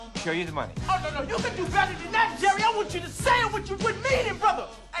Show you the money. Oh, no, you can do better than that, Jerry. I want you to say it what you would mean it, brother.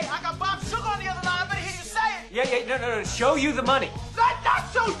 Hey, I got Bob Sugar on the other line. I better hear you say it. Yeah, no. Show you the money.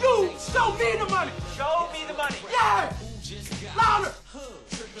 Not show you. Show me the money. Show me the money. Yeah. Louder.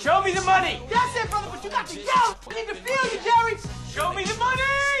 Show me the money. That's it, brother, but you got to yell. I need to feel you, Jerry. Show me the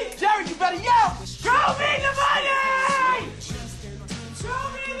money. Jerry, you better yell. Show me the money. Show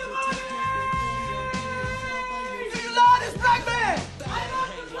me the money. Do you love this black man? I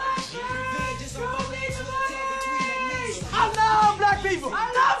love the black man. Show me the money. I love black people. I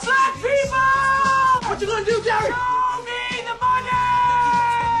love black people. What you gonna do, Jerry? Show me the money.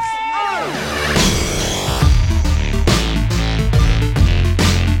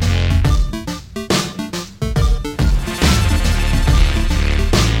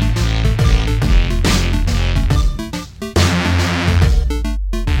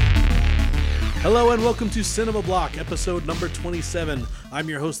 Hello and welcome to Cinema Block, episode number 27. I'm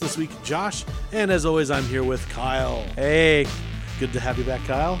your host this week, Josh, and as always, I'm here with Kyle. Hey. Good to have you back,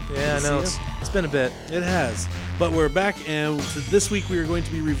 Kyle. Yeah, Good to I know. see you. It's been a bit. It has. But we're back, and this week we are going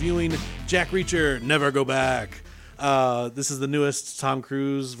to be reviewing Jack Reacher, Never Go Back. This is the newest Tom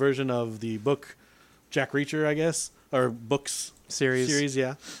Cruise version of the book Jack Reacher, I guess, or books Series,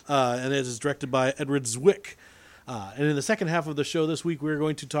 yeah. And it is directed by Edward Zwick. And in the second half of the show this week, we're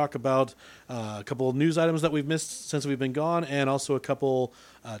going to talk about a couple of news items that we've missed since we've been gone, and also a couple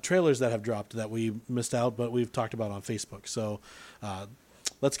trailers that have dropped that we missed out, but we've talked about on Facebook. So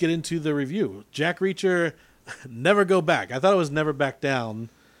let's get into the review. Jack Reacher, Never Go Back. I thought it was Never Back Down,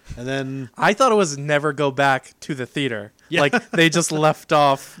 and then I thought it was Never Go Back to the Theater. Yeah. Like they just left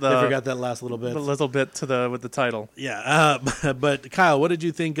off I forgot that last little bit. the little bit with the title. Yeah, but Kyle, what did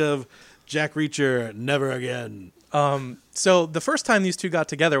you think of Jack Reacher, Never Again? So the first time these two got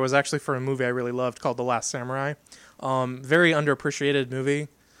together was actually for a movie I really loved called The Last Samurai. Very underappreciated movie.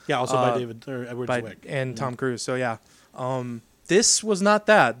 Yeah, also by Edward Zwick. And Tom Cruise. So yeah. This was not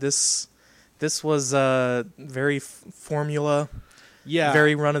that. This was very formula. Yeah.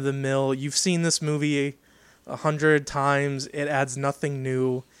 Very run of the mill. You've seen this movie 100 times. It adds nothing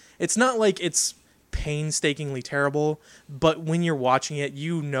new. It's not like it's painstakingly terrible, but when you're watching it,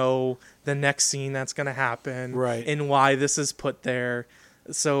 you know the next scene that's going to happen, right, and why this is put there.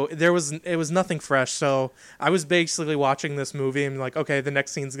 So it was nothing fresh. So I was basically watching this movie and like, okay, the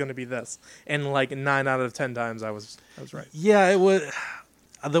next scene's going to be this, and like 9 out of 10 times I was right. Yeah, it was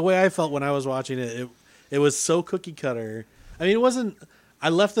the way I felt when I was watching it. It was so cookie cutter. I mean, it wasn't. I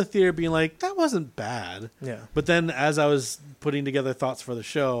left the theater being like, that wasn't bad. Yeah. But then as I was putting together thoughts for the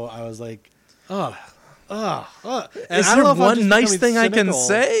show, I was like, And Is I don't there know if I'm one just nice becoming thing I can cynical.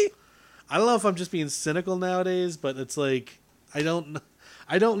 say? I don't know if I'm just being cynical nowadays, but it's like I don't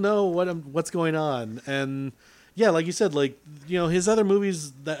know what's going on. And yeah, like you said, like, you know, his other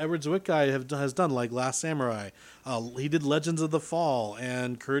movies that Edward Zwick guy has done, like Last Samurai, he did Legends of the Fall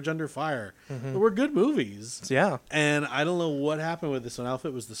and Courage Under Fire. They were good movies. Yeah. And I don't know what happened with this one. I don't know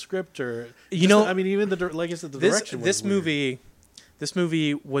if it was the script or I mean, even like I said, the direction was this weird. This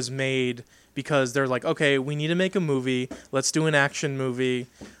movie was made because they're like, okay, we need to make a movie. Let's do an action movie.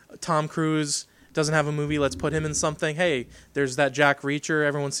 Tom Cruise doesn't have a movie. Let's put him in something. Hey, there's that Jack Reacher.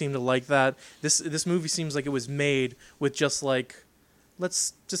 Everyone seemed to like that. This movie seems like it was made with just like,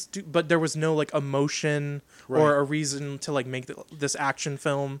 let's just do. But there was no like emotion or a reason to like make this action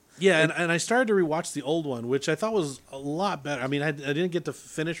film. Yeah, and I started to rewatch the old one, which I thought was a lot better. I mean, I didn't get to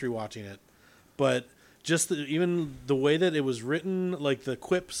finish rewatching it, but just even the way that it was written, like the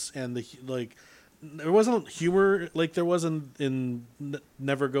quips and the like, there wasn't humor like there was in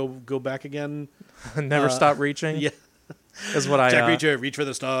Never Go Back Again. Never Stop Reaching. Yeah, is what I. Jack Reacher, Reach for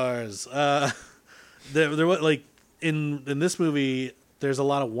the Stars. There was like in this movie, there's a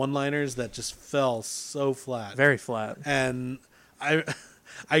lot of one-liners that just fell so flat, very flat, and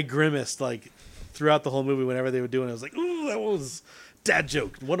I grimaced like throughout the whole movie whenever they were doing it. I was like, ooh, that was dad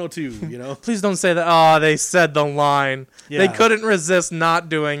joke 102, you know. Please don't say that. Oh, they said the line. Yeah. They couldn't resist not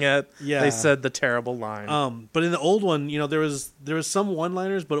doing it. Yeah. They said the terrible line. But in the old one, you know, there was some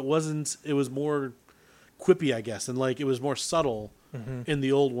one-liners, but it was more quippy, I guess, and like it was more subtle in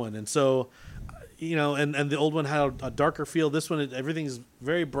the old one. And so, you know, and the old one had a darker feel. This one, everything's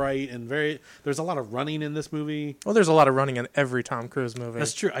very bright and there's a lot of running in this movie. Well, there's a lot of running in every Tom Cruise movie.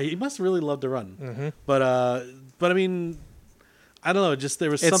 That's true. He must really love to run. But I mean, I don't know. Just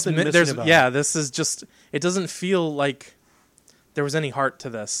there was something missing about it. Yeah, this is just. It doesn't feel like there was any heart to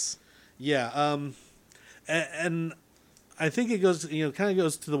this. Yeah, and I think it goes, you know, kind of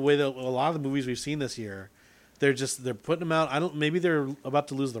goes to the way that a lot of the movies we've seen this year, they're putting them out. Maybe they're about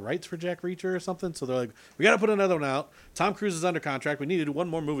to lose the rights for Jack Reacher or something. So they're like, we got to put another one out. Tom Cruise is under contract. We need to do one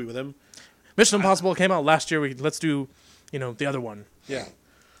more movie with him. Mission Impossible came out last year. Let's do, the other one. Yeah.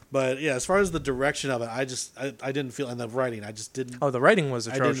 But yeah, as far as the direction of it, I didn't feel, and the writing, I just didn't. Oh, the writing was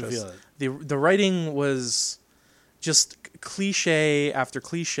atrocious. I didn't feel it. The writing was just cliche after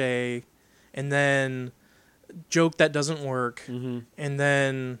cliche, and then joke that doesn't work, and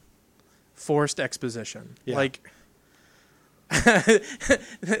then forced exposition. Yeah. Like,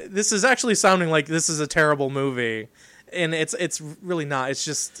 this is actually sounding like this is a terrible movie, and it's really not. It's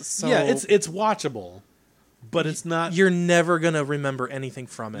just so... Yeah, it's watchable, but it's not... You're never going to remember anything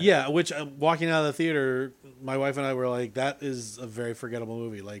from it. Yeah, which walking out of the theater, my wife and I were like, that is a very forgettable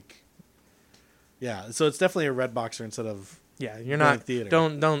movie. Like, yeah, so it's definitely a red boxer instead of... Yeah, you're not... Theater.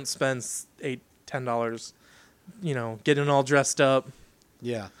 Don't spend $8-10, getting all dressed up.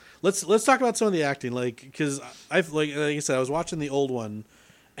 Yeah. Let's talk about some of the acting, because like I said, I was watching the old one,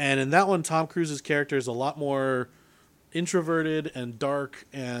 and in that one, Tom Cruise's character is a lot more introverted and dark,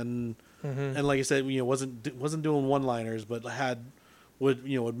 and like I said, wasn't doing one-liners, but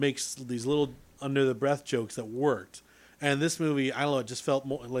would make these little under the breath jokes that worked. And this movie, I don't know, it just felt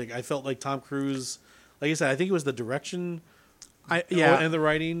more like I felt like Tom Cruise. Like I said, I think it was the direction. And the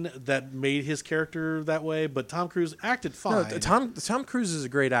writing that made his character that way, but Tom Cruise acted fine. No, Tom Cruise is a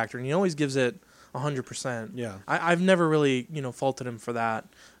great actor, and he always gives it 100%. Yeah, I've never really faulted him for that.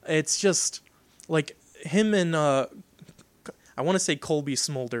 It's just like him and I want to say Colby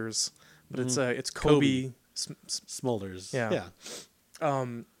Smulders, but it's Kobe Smulders. Yeah.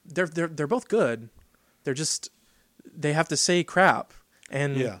 They're both good. They have to say crap,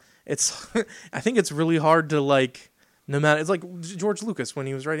 and it's I think it's really hard to no matter, it's like George Lucas when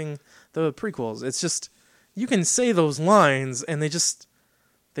he was writing the prequels. It's just, you can say those lines and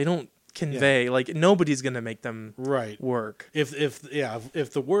they don't convey. Like, nobody's gonna make them work. If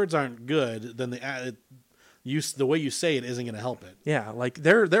the words aren't good, then the way you say it isn't gonna help it. Yeah, like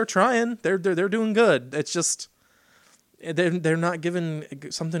they're trying. They're doing good. It's just they're not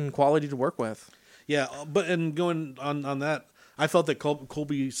given something quality to work with. Yeah, and going on that. I felt that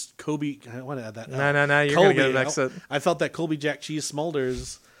Colby. I want to add that. No. You're going to get it next. I felt that Colby Jack Cheese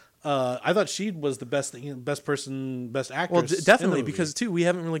Smulders. I thought she was the best actress. Well, definitely, because too we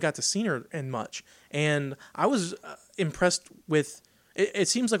haven't really got to see her in much, and I was impressed with. It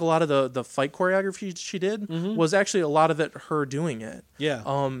seems like a lot of the fight choreography she did was actually a lot of it her doing it. Yeah.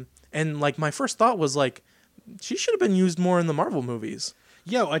 And my first thought was she should have been used more in the Marvel movies.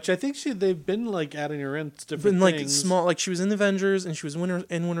 Yeah, which I think they've been adding her in different things. Small, she was in the Avengers and she was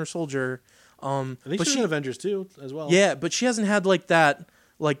in Winter Soldier. I think she's in Avengers too, as well. Yeah, but she hasn't had that,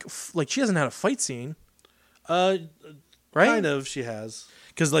 she hasn't had a fight scene. Right? Kind of, she has.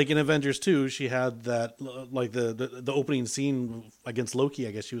 Because in Avengers 2, she had that the opening scene against Loki.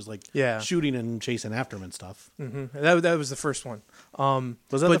 I guess she was shooting and chasing after him and stuff. Mm-hmm. That was the first one.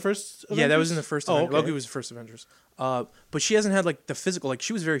 Was that the first? Avengers? Yeah, that was in the first. Oh, okay. Loki was the first Avengers. But she hasn't had the physical.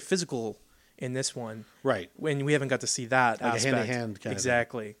 She was very physical in this one, right? When we haven't got to see that aspect. A hand-to-hand kind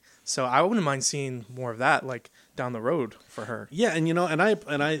exactly. So I wouldn't mind seeing more of that, down the road for her. Yeah, and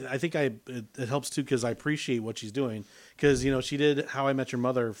I think it helps too because I appreciate what she's doing because she did How I Met Your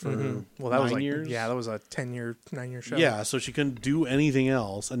Mother for 9 years. Yeah, that was a 9-year show. Yeah, so she couldn't do anything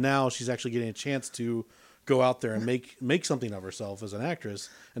else, and now she's actually getting a chance to go out there and make something of herself as an actress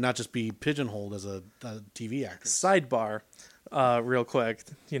and not just be pigeonholed as a TV actress. Sidebar, real quick,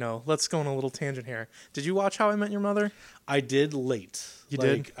 let's go on a little tangent here. Did you watch How I Met Your Mother? I did late. You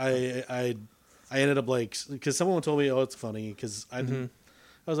did? I ended up because someone told me, oh, it's funny because I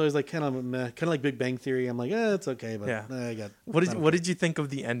was always kind of like Big Bang Theory. I'm like, it's okay, but I got. What did you think of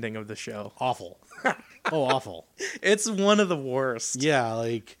the ending of the show? Awful. Awful. It's one of the worst. Yeah,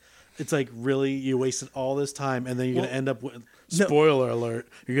 it's really you wasted all this time and then you're gonna end up with spoiler alert.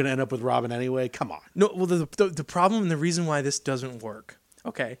 You're gonna end up with Robin anyway. Come on. No, well the problem and the reason why this doesn't work.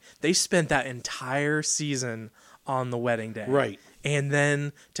 Okay, they spent that entire season on the wedding day, right? And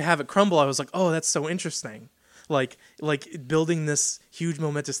then to have it crumble, I was like, oh, that's so interesting. Like building this huge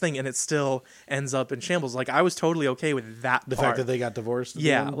momentous thing, and it still ends up in shambles. I was totally okay with that. The fact that they got divorced.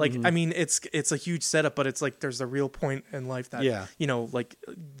 Yeah, I mean, it's a huge setup, but it's there's a real point in life that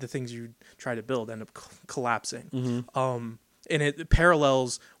the things you try to build end up collapsing. And it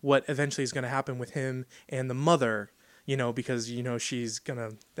parallels what eventually is going to happen with him and the mother. Because she's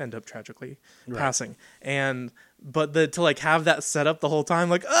gonna end up tragically passing, but to have that set up the whole time,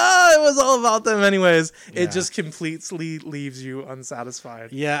 it was all about them anyways. Yeah. It just completely leaves you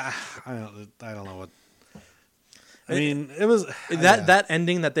unsatisfied. Yeah, I don't know what. I mean, it was that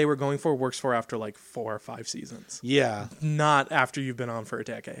ending that they were going for works for after like 4 or 5 seasons, Yeah, not after you've been on for a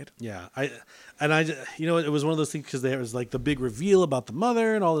decade. yeah. You know, it was one of those things because there was like the big reveal about the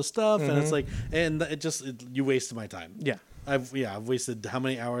mother and all this stuff, and it's like, and you wasted my time. Yeah. I've wasted how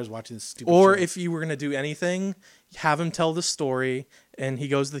many hours watching this stupid Or show. if you were going to do anything, have him tell the story and he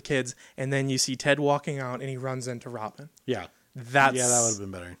goes to the kids and then you see Ted walking out and he runs into Robin. yeah, That's yeah, that would have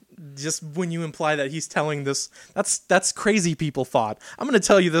been better. just when you imply that he's telling this, that's crazy people thought. I'm going to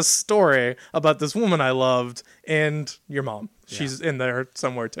tell you this story about this woman I loved and your mom. She's in there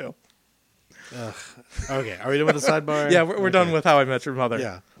somewhere too. Okay, are we done with the sidebar? Yeah, we're done with How I Met Your Mother.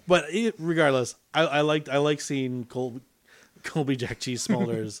 Yeah, but regardless, I like seeing Colby Jack Cheese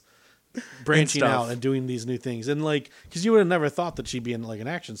Smulders branching stuff. out and doing these new things, and like because you would have never thought that she'd be in like an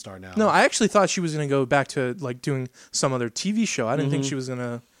action star now. No, I actually thought she was going to go back to like doing some other TV show. I didn't think she was going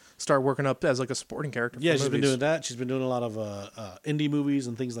to start working up as like a supporting character. yeah, for she's been movies. doing that. She's been doing a lot of indie movies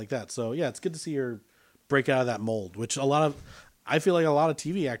and things like that. So yeah, it's good to see her break out of that mold, which I feel like a lot of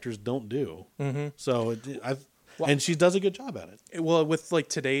TV actors don't do. Mm-hmm. So and she does a good job at it. Well, with like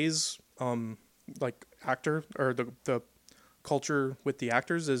today's like actor or the culture with the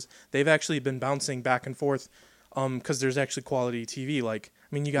actors is they've actually been bouncing back and forth because there's actually quality TV. Like,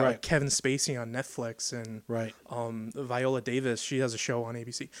 I mean, you got Right. like Kevin Spacey on Netflix and Right. Viola Davis, she has a show on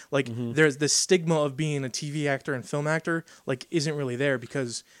ABC. Like, there's this stigma of being a TV actor and film actor like isn't really there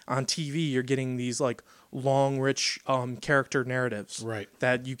because on TV you're getting these like long, rich character narratives Right.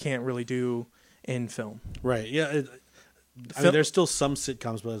 that you can't really do in film. Right. Yeah. I mean, there's still some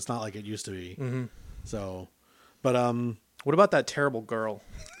sitcoms, but it's not like it used to be. Mm-hmm. So, but What about that terrible girl?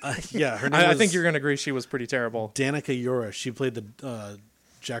 yeah, her name I was think you're going to agree she was pretty terrible. Danica Yura. She played the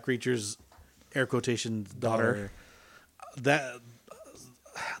Jack Reacher's air quotation daughter.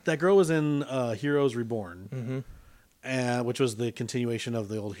 That girl was in Heroes Reborn, which was the continuation of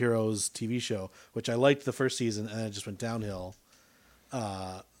the old Heroes TV show, which I liked the first season, and it just went downhill.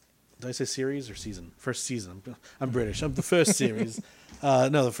 Did I say series or season? First season. I'm British. I'm the first series. No,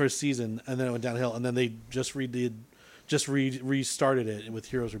 the first season, and then it went downhill, and then they just restarted it with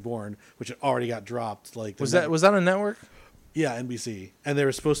Heroes Reborn, which had already got dropped. Like Was that a network? Yeah, NBC, and they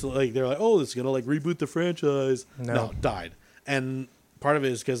were supposed to they're like, oh, this is gonna like reboot the franchise. No. It died, and part of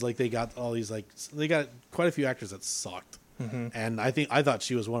it is because like they got all these they got quite a few actors that sucked, and I thought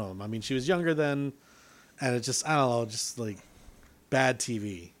she was one of them. I mean, she was younger then, and it just I don't know, just like bad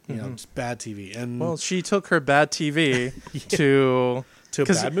TV, just bad TV. And Well, she took her bad TV to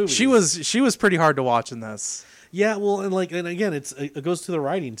bad movies. She was pretty hard to watch in this. yeah, well, and again, it goes to the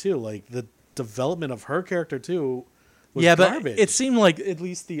writing too, like the development of her character too. Was Yeah, garbage. but it seemed like at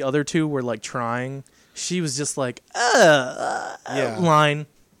least the other two were like trying. She was just like yeah. line.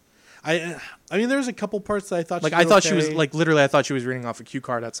 I mean, there's a couple parts that I thought Like she I did thought she was okay. like literally I thought she was reading off a cue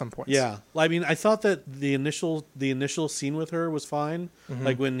card at some point. Yeah, I mean, I thought that the initial scene with her was fine,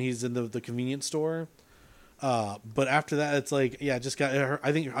 like when he's in the convenience store. But after that, it's like, yeah, just got her.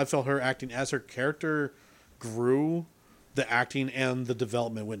 I think I felt her acting as her character grew, the acting and the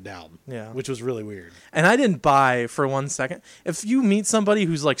development went down. Yeah. which was really weird. And I didn't buy for 1 second. If you meet somebody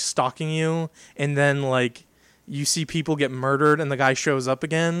who's like stalking you and then like you see people get murdered and the guy shows up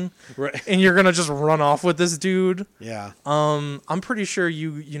again Right. and you're going to just run off with this dude, Yeah. I'm pretty sure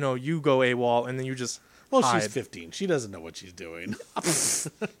you go AWOL and then you just Well, hide. she's 15. She doesn't know what she's doing. If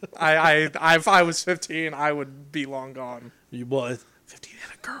I was 15, I would be long gone. Well, it's 15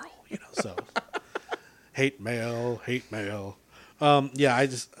 and a girl, so. Hate mail. Yeah, I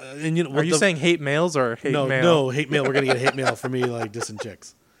just and Are you saying hate males or hate no, mail? No, hate mail. We're gonna get hate mail for me, like dissing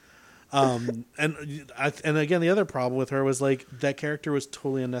chicks. And again, the other problem with her was like that character was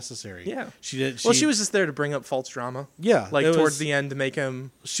totally unnecessary. Yeah. she was just there to bring up false drama. Yeah, Like it towards was- the end to make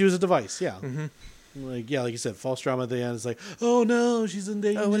him. She was a device. Yeah. Like you said, false drama at the end. It's like, oh no, she's in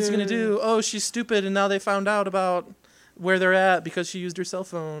danger. Oh, what is he gonna do? Oh, she's stupid, and now they found out about where they're at because she used her cell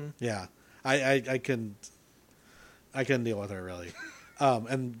phone. Yeah, I couldn't deal with her really.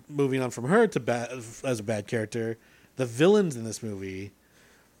 And moving on from her to as a bad character, the villains in this movie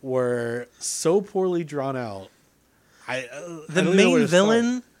were so poorly drawn out. I The don't even know where main to villain,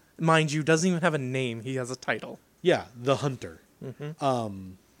 start. mind you, doesn't even have a name. He has a title. Yeah, the hunter.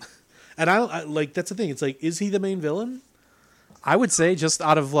 And I like that's the thing. It's like, is he the main villain? I would say just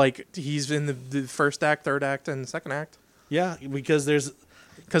out of like he's in the first act, third act, and second act. Yeah, because there's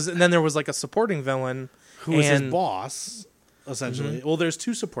Because then there was like a supporting villain who was his and- boss essentially. Well, there's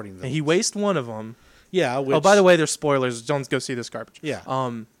two supporting and villains. he wasted one of them. Yeah. Which, Oh, by the way, there's spoilers. Don't go see this garbage. Yeah.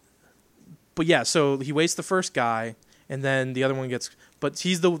 But yeah, so he wastes the first guy, and then the other one gets but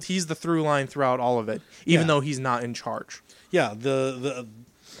he's the through line throughout all of it, even Yeah. though he's not in charge. Yeah,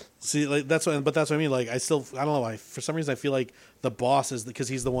 see, like that's what I mean. Like I don't know why. For some reason, I feel like the boss is because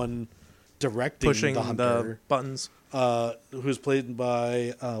he's the one directing Pushing the the hunter, buttons. who's played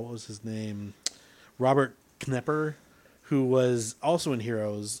by what was his name, Robert Knepper, who was also in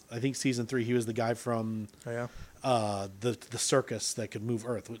Heroes. I think season 3. He was the guy from Oh, yeah. the circus that could move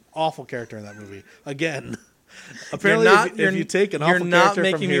Earth. Awful character in that movie. Again, apparently, if you take an awful you're not character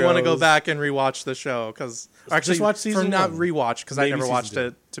making from me want to go Heroes- back and rewatch the show because actually watch season not 1. rewatch because I Maybe never season watched 2.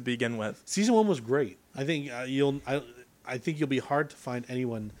 it to begin with. Season 1 was great. I think I think you'll be hard to find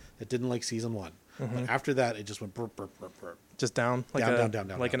anyone that didn't like season 1. But after that, it just went burp, burp, burp, burp. Just down, like Down,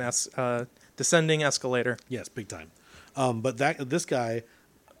 like down. an descending escalator. Yes, big time. But this guy,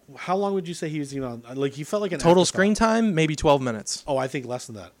 how long would you say he was even on? Like he felt like an Total afterthought. screen time, maybe 12 minutes. Oh, I think less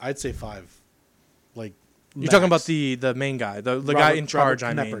than that. I'd say 5. Like You're talking about max. the main guy, the guy in charge.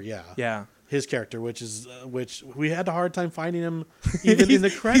 Robert I mean, Knepper, yeah. His character, which we had a hard time finding him even in the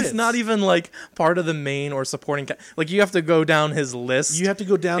credits. He's not even like part of the main or supporting. Like you have to go down his list. You have to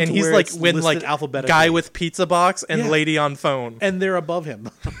go down and to he's where like it's with listed like alphabetically. guy with pizza box and Yeah. lady on phone. and they're above him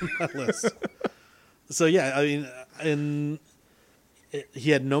on that list. So yeah, I mean,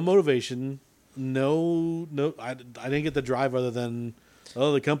 he had no motivation, no. I didn't get the drive other than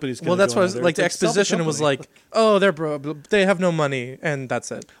the company's. Well, that's what what like the exposition was like. Oh, they're broke. They have no money, and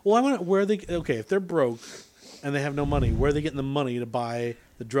that's it. Well, I want where they if they're broke and they have no money, where are they getting the money to buy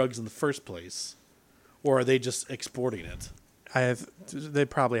the drugs in the first place, or are they just exporting it? They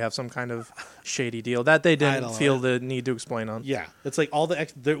probably have some kind of shady deal that they don't didn't know. feel the need to explain on. Yeah, it's like all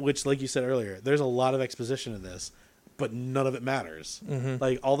which, like you said earlier, there's a lot of exposition in this, but none of it matters. Mm-hmm.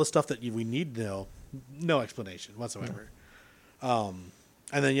 Like all the stuff that we need to know, no explanation whatsoever. And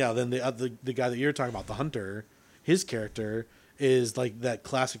then the guy that you're talking about, the hunter, his character is like that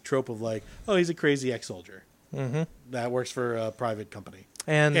classic trope of like, oh, he's a crazy ex-soldier that works for a private company,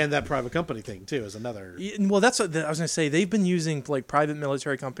 And that private company thing too is another. well, that's what I was gonna say. They've been using like private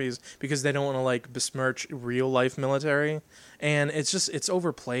military companies because they don't want to like besmirch real life military, and it's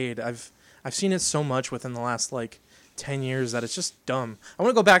overplayed. I've seen it so much within the last like 10 years that it's just dumb. I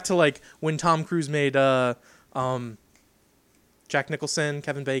want to go back to like when Tom Cruise made Jack Nicholson,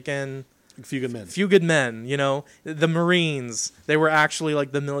 Kevin Bacon, Few Good Men. Few Good Men. You know, the Marines. They were actually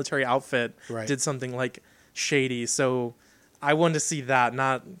like the military outfit Right. did something like shady. So I wanted to see that,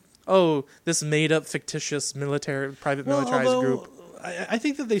 not this made up fictitious private militarized group. I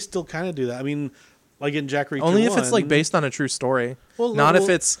think that they still kind of do that. I mean, like in Jack Reacher Only 1, if it's like based on a true story. Well, not well,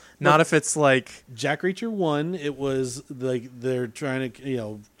 if it's like. Jack Reacher 1, it was like they're trying to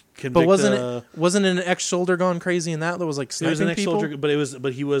convict. But wasn't an ex-soldier gone crazy in that was like It was an sniping people? ex-soldier,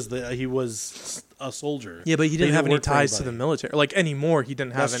 but he was a soldier. Yeah, but he didn't have any work for ties to the anybody. military. Like anymore, he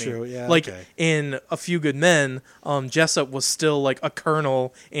didn't have That's any. true, yeah, like okay. in A Few Good Men, Jessup was still like a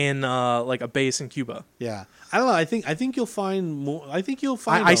colonel in like a base in Cuba. Yeah, I don't know. I think you'll find more. I think you'll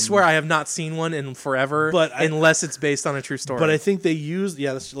find. I swear I have not seen one in forever, But unless it's based on a true story. But I think they used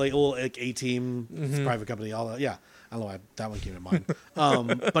that's like A-Team, Mm-hmm. private company, all that. Yeah, I don't know why that one came to mind.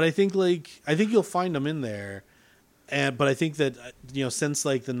 But I think you'll find them in there, but I think that since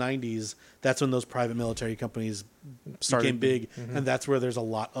like the 90s, that's when those private military companies became big, and that's where there's a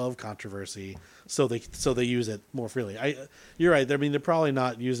lot of controversy. So they use it more freely. You're right. I mean, they're probably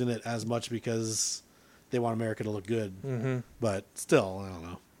not using it as much because they want America to look good, but still, I don't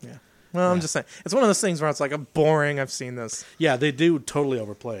know. yeah. Well, I'm just saying, it's one of those things where it's like, I'm boring. I've seen this. Yeah, they do totally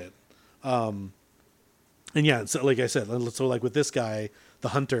overplay it. And yeah, so like I said, so like with this guy, the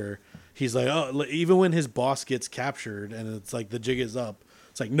hunter, he's like, oh, even when his boss gets captured and it's like the jig is up,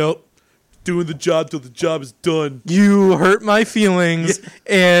 it's like, nope, doing the job till the job is done. You hurt my feelings,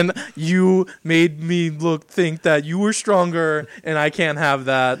 and you made me think that you were stronger, and I can't have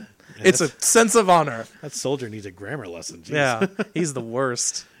that. It's a sense of honor. That soldier needs a grammar lesson. Jeez. Yeah, he's the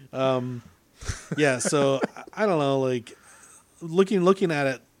worst. Yeah, so I don't know, like looking at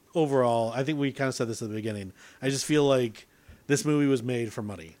it overall, I think we kind of said this at the beginning. I just feel like this movie was made for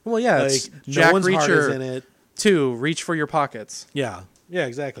money. Well, yeah, Like it's no Jack one's heart is Reacher in it. 2, Reach for Your Pockets. Yeah,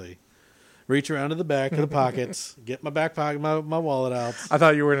 exactly. Reach around to the back of the pockets, get my back pocket, my wallet out. I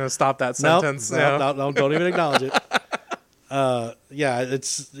thought you were going to stop that sentence. No, don't even acknowledge it. Yeah,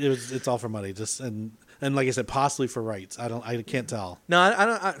 it's all for money. Just and like I said, possibly for rights. I can't tell. No,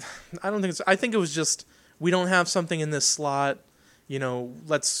 I don't think it's. I think it was just we don't have something in this slot.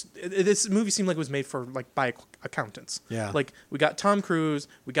 this movie seemed like it was made for like by accountants. Yeah. Like we got Tom Cruise,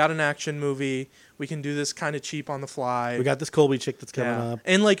 we got an action movie, we can do this kind of cheap on the fly. We got this Colby chick that's coming up.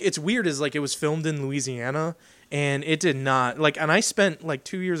 And like it's weird is like it was filmed in Louisiana and it did not like, and I spent like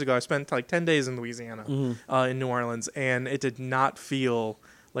 2 years ago, I spent like 10 days in Louisiana, in New Orleans, and it did not feel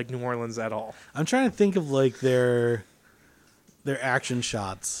like New Orleans at all. I'm trying to think of like their action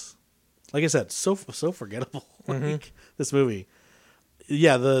shots. Like I said, so forgettable. Like this movie.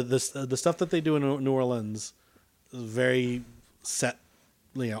 Yeah, the stuff that they do in New Orleans is very set,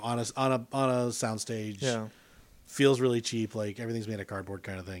 on a soundstage. Yeah. Feels really cheap, like everything's made of cardboard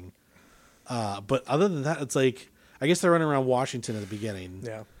kind of thing. But other than that, it's like I guess they're running around Washington at the beginning.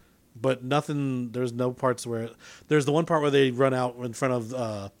 Yeah. But nothing. There's no parts where there's the one part where they run out in front of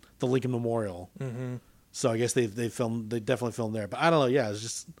the Lincoln Memorial. Mm-hmm. So I guess they definitely filmed there. But I don't know. Yeah, it's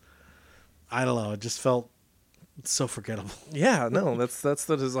just I don't know. It just felt so forgettable. Yeah, no,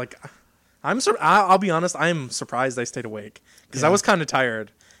 that is like, I'll be honest, I'm surprised I stayed awake because I was kind of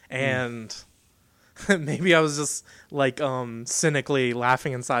tired, and maybe I was just like cynically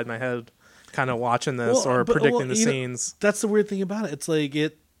laughing inside my head, kind of watching this predicting the scenes. That's the weird thing about it. It's like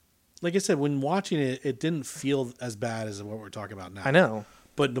like I said, when watching it, it didn't feel as bad as what we're talking about now. I know.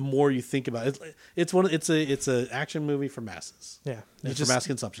 But the more you think about it, it's an action movie for masses. Yeah, For mass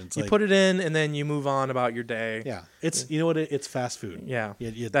consumption. It's you put it in and then you move on about your day. Yeah, it's you know what it's fast food. Yeah,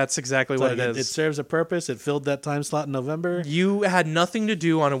 that's exactly what it is. It serves a purpose. It filled that time slot in November. You had nothing to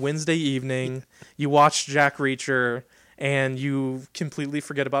do on a Wednesday evening. You watched Jack Reacher, and you completely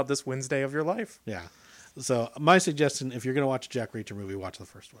forget about this Wednesday of your life. Yeah. So my suggestion, if you're going to watch a Jack Reacher movie, watch the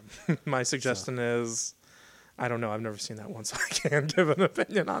first one. My suggestion is, I don't know. I've never seen that one, so I can't give an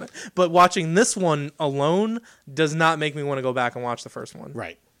opinion on it. But watching this one alone does not make me want to go back and watch the first one.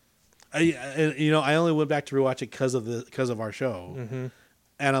 Right. I only went back to rewatch it because of our show,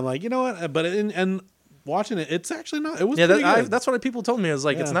 and I'm like, you know what? But and watching it, it's actually not. It was pretty good. That's what people told me. I was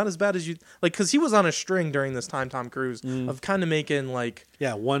like, it's not as bad as you like, because he was on a string during this time, Tom Cruise, of kind of making like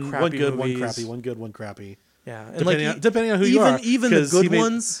one crappy good, movies. one crappy, one good, one crappy. Yeah, and depending on who you are, even the good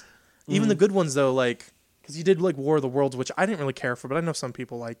ones, even the good ones though, like. Because he did like War of the Worlds, which I didn't really care for, but I know some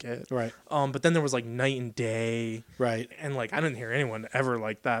people like it. Right. But then there was like Night and Day. Right. And like I didn't hear anyone ever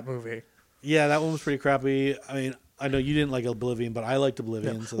like that movie. Yeah, that one was pretty crappy. I mean, I know you didn't like Oblivion, but I liked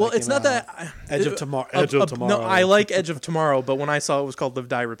Oblivion. Yeah. So well, it's not that Edge of Tomorrow. No, I like Edge of Tomorrow, but when I saw it was called Live,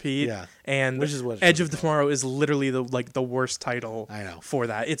 Die, Repeat. Yeah. And which is what Edge of Tomorrow is literally the worst title. I know. For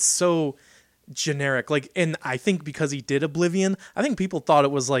that. It's so generic, like, and I think because he did Oblivion, I think people thought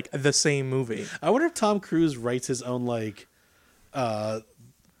it was like the same movie. I wonder if Tom Cruise writes his own like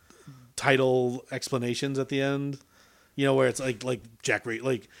title explanations at the end, where it's like Jack Reacher,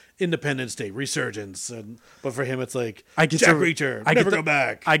 like Independence Day, Resurgence, but for him it's like Jack Reacher, never go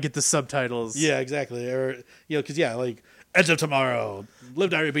back. I get the subtitles. Yeah, exactly. Or because like Edge of Tomorrow, Live,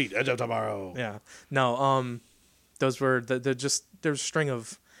 Die, Repeat, Edge of Tomorrow. Yeah, no, those were there's a string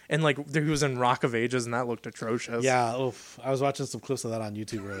of. And like he was in Rock of Ages, and that looked atrocious. Yeah, I was watching some clips of that on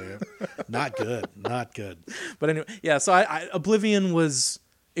YouTube earlier. Not good. But anyway, yeah. So I Oblivion was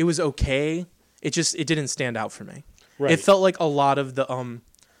okay. It didn't stand out for me. Right. It felt like a lot of the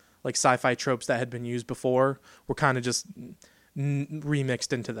like sci-fi tropes that had been used before were kind of just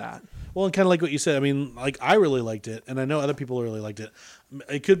remixed into that. Well, and kind of like what you said. I mean, like I really liked it, and I know other people really liked it.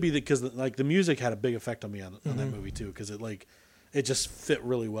 It could be because like the music had a big effect on me on that movie too, because it just fit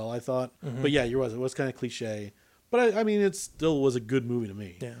really well, I thought. But yeah, it was kind of cliche. But I mean, it still was a good movie to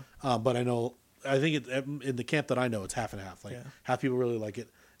me. Yeah. But I think in the camp that I know, it's half and half. Like half people really like it.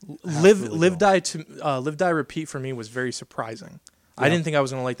 Live, Die, Repeat for me was very surprising. Yeah. I didn't think I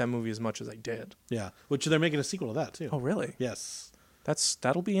was going to like that movie as much as I did. Yeah, which they're making a sequel to that too. Oh, really? Yes.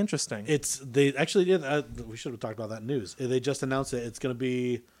 That'll be interesting. They actually did. We should have talked about that in news. They just announced it. It's going to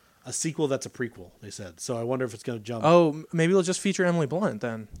be a sequel that's a prequel, they said. So I wonder if it's going to jump. Oh, maybe it'll just feature Emily Blunt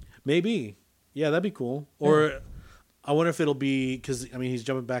then. Maybe. Yeah, that'd be cool. Or I wonder if it'll be, because, I mean, he's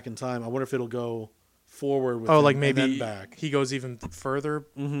jumping back in time. I wonder if it'll go forward with him like maybe and then back. He goes even further?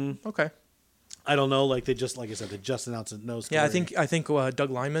 Mm-hmm. Okay. I don't know. Like I said, they just announced it. No story. Yeah, I think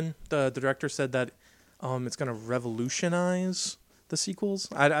Doug Liman, the director, said that it's going to revolutionize the sequels.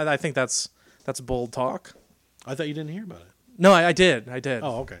 I think that's bold talk. I thought you didn't hear about it. No, I did.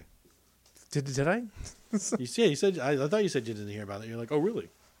 Oh, okay. Did I? You said. I thought you said you didn't hear about it. You're like, oh, really?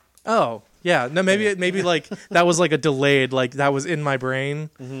 Oh, yeah. No, maybe like that was like a delayed, like that was in my brain,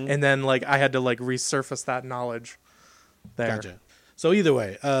 and then like I had to like resurface that knowledge there. Gotcha. So either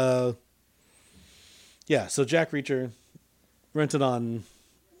way, yeah. So Jack Reacher rented on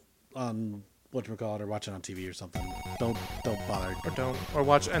whatchamacallit or watch it on TV or something. Don't bother. Or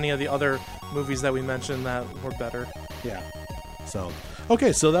watch any of the other movies that we mentioned that were better. Yeah. So,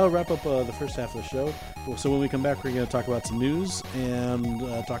 okay, so that'll wrap up the first half of the show. So when we come back, we're going to talk about some news and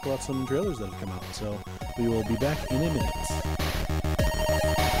talk about some trailers that have come out. So we will be back in a minute.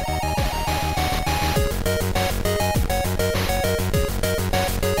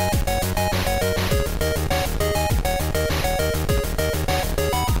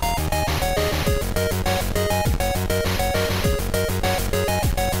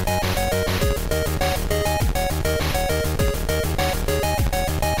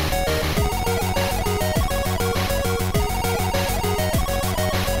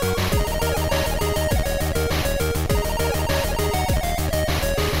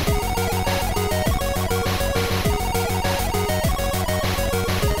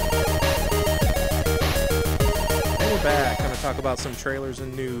 About some trailers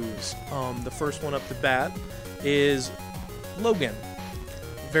and news. The first one up the bat is Logan.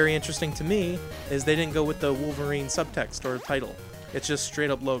 Very interesting to me is they didn't go with the Wolverine subtext or title. It's just straight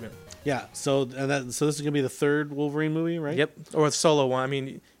up Logan. Yeah. So this is gonna be the third Wolverine movie, right? Yep. Or the solo one. I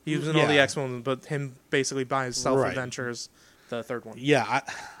mean, he was in all the X-Men, but him basically by himself adventures. The third one. Yeah.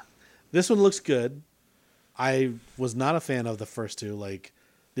 This one looks good. I was not a fan of the first two. Like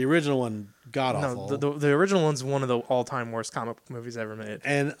the original one, god awful. No, the original one's one of the all-time worst comic book movies ever made.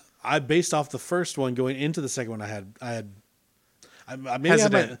 And I based off the first one going into the second one. I maybe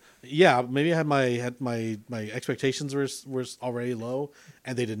hesitant. Maybe I had my expectations were already low,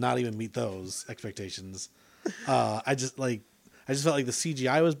 and they did not even meet those expectations. I just felt like the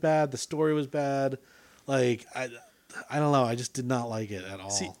CGI was bad, the story was bad. Like I don't know. I just did not like it at all.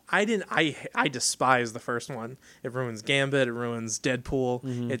 See, I despise the first one. It ruins Gambit. It ruins Deadpool.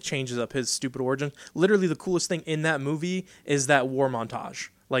 Mm-hmm. It changes up his stupid origin. Literally, the coolest thing in that movie is that war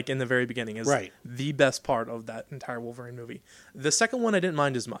montage. Like in the very beginning, is the best part of that entire Wolverine movie. The second one I didn't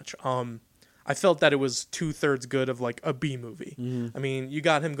mind as much. I felt that it was 2/3 good of like a B movie. Mm-hmm. I mean, you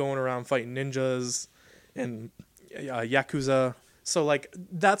got him going around fighting ninjas and Yakuza. So, like,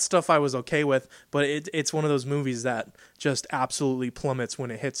 that stuff I was okay with, but it's one of those movies that just absolutely plummets when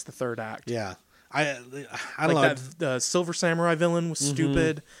it hits the third act. Yeah. I don't know. The Silver Samurai villain was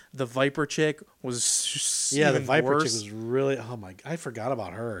stupid. The Viper chick was the Viper worse. chick was really... Oh, my... I forgot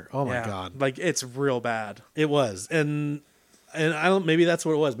about her. Oh, my God. Like, it's real bad. It was. And I don't... Maybe that's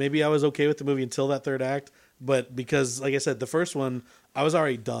what it was. Maybe I was okay with the movie until that third act, but because, like I said, the first one, I was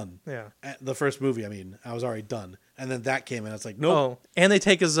already done. Yeah. The first movie, I mean, I was already done. And then that came in. It's like, nope. Oh, and they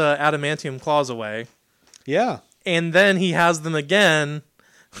take his adamantium claws away. Yeah. And then he has them again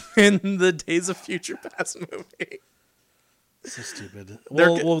in the Days of Future Past movie. So stupid.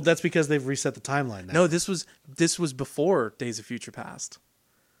 Well, that's because they've reset the timeline now. No, this was before Days of Future Past.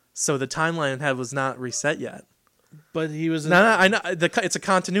 So the timeline was not reset yet. But he was... No, I know. It's a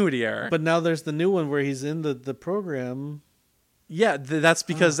continuity error. But now there's the new one where he's in the program... Yeah, that's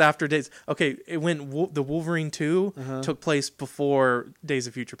because after Days... Okay, it went... The Wolverine 2 took place before Days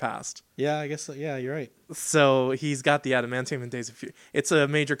of Future Past. Yeah, I guess so. Yeah, you're right. So he's got the adamantium in Days of Future... It's a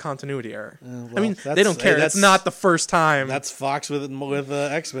major continuity error. Well, I mean, they don't care. That's not the first time. That's Fox with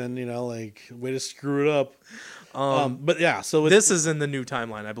X-Men, like, way to screw it up. But yeah, so... This is in the new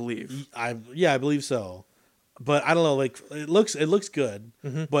timeline, I believe. I believe so. But I don't know, like, it looks good.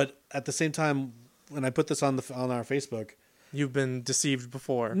 Mm-hmm. But at the same time, when I put this on our Facebook... You've been deceived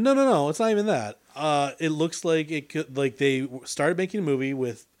before. No. It's not even that. It looks like it could. Like they started making a movie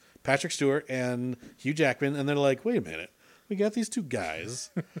with Patrick Stewart and Hugh Jackman, and they're like, "Wait a minute, we got these two guys.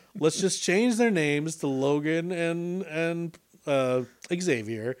 Let's just change their names to Logan and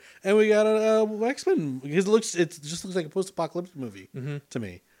Xavier, and we got a X-Men because it just looks like a post-apocalyptic movie to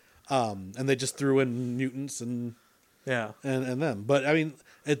me. And they just threw in mutants and them. But I mean,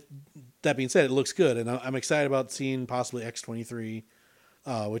 that being said, it looks good, and I'm excited about seeing possibly X-23,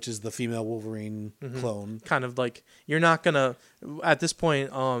 which is the female Wolverine clone. Kind of like you're not gonna at this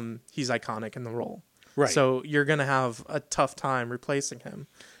point. He's iconic in the role, right? So you're gonna have a tough time replacing him.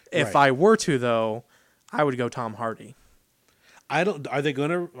 If I were to, though, I would go Tom Hardy. Are they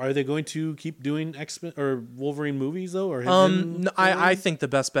going to keep doing X-Men or Wolverine movies though? Or no, I think the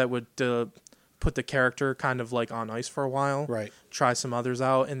best bet would put the character kind of like on ice for a while, right? Try some others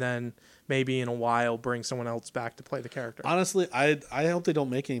out, and then maybe in a while bring someone else back to play the character. Honestly, I hope they don't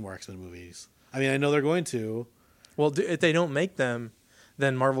make any more X-Men movies. I mean, I know they're going to. Well, if they don't make them,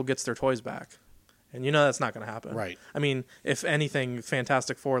 then Marvel gets their toys back, and that's not going to happen, right? I mean, if anything,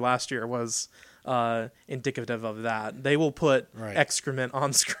 Fantastic Four last year was indicative of that. They will put Right. excrement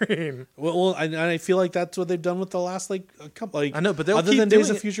on screen. Well, I feel like that's what they've done with the last like a couple. Like, I know, but they'll other keep than doing Days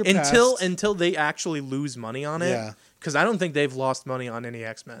of it Future until Past, they actually lose money on it. Yeah. Because I don't think they've lost money on any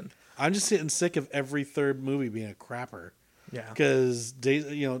X-Men. I'm just getting sick of every third movie being a crapper. Yeah. Because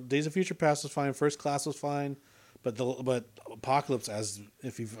Days of Future Past was fine, First Class was fine, but Apocalypse, as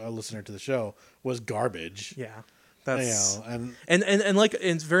if you've a listener to the show, was garbage. Yeah. That's And and like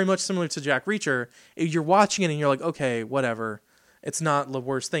it's very much similar to Jack Reacher. You're watching it and you're like, okay, whatever. It's not the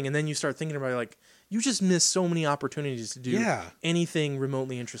worst thing. And then you start thinking about it, like, you just missed so many opportunities to do anything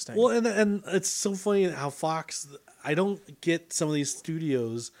remotely interesting. well, and it's so funny how Fox. I don't get some of these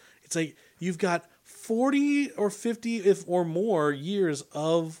studios. It's like you've got 40 or 50, if or more, years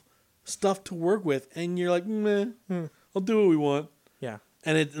of stuff to work with, and you're like, meh, I'll do what we want. yeah.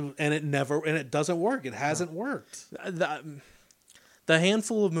 And it doesn't work. It hasn't worked. The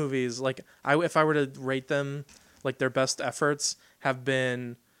handful of movies, like if I were to rate them, like their best efforts have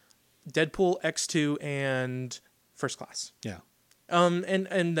been Deadpool, X2, and First Class. Yeah. And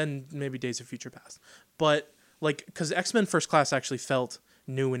then maybe Days of Future Past. But like, because X-Men First Class actually felt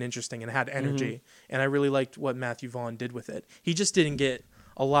new and interesting and had energy, and I really liked what Matthew Vaughn did with it. He just didn't get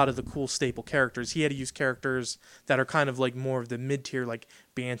a lot of the cool staple characters. He had to use characters that are kind of like more of the mid-tier, like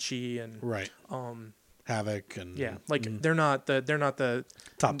Banshee and Right. Havoc and they're not the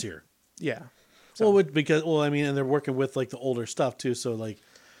top tier. yeah. Well, and they're working with like the older stuff too. So like,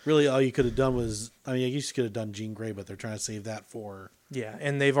 really, all you could have done was, I guess you could have done Jean Grey, but they're trying to save that for Yeah,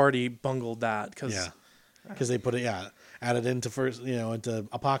 and they've already bungled that because because they put it added into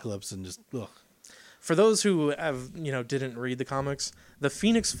Apocalypse and just ugh. For those who have didn't read the comics, the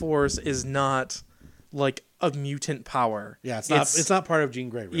Phoenix Force is not like a mutant power. Yeah, it's not part of Jean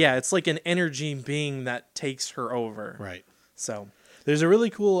Grey. Right? Yeah, it's like an energy being that takes her over. Right. So there's a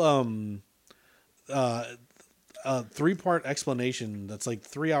really cool 3-part explanation that's like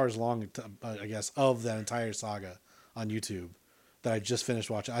 3 hours long, I guess, of that entire saga on YouTube that I just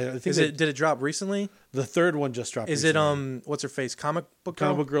finished watching. I think did it drop recently? The third one just dropped. Is recently. it what's her face? Comic Book Girl?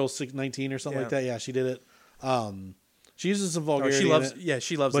 Comic Book Girl 619 or something like that? Yeah, she did it. She uses some vulgarity. She loves. in it, Yeah,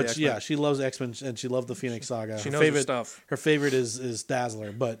 she loves. but the X-Men. she loves X-Men and she loved the Phoenix Saga. She knows her stuff. Her favorite is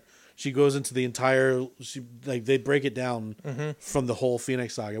Dazzler, but she goes into the entire. They break it down from the whole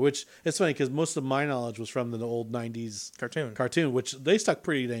Phoenix Saga, which it's funny because most of my knowledge was from the old '90s cartoon, which they stuck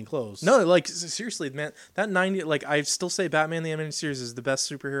pretty dang close. No, like seriously, man, that 90, like I still say Batman the Animated Series is the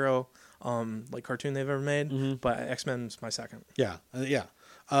best superhero like cartoon they've ever made, but X-Men's my second. Yeah,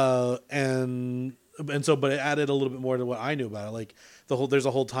 and so, but it added a little bit more to what I knew about it. Like there's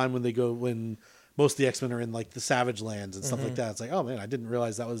a whole time when most of the X-Men are in like the Savage Lands and stuff like that. It's like, oh man, I didn't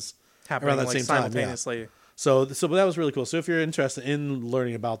realize that was happening around that like same time. simultaneously. Yeah. So, but that was really cool. So if you're interested in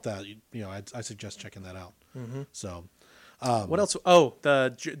learning about that, I suggest checking that out. So, what else? Oh,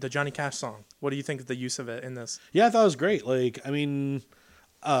 the Johnny Cash song. What do you think of the use of it in this? Yeah, I thought it was great. Like, I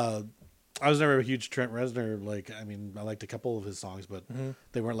was never a huge Trent Reznor. Like, I liked a couple of his songs, but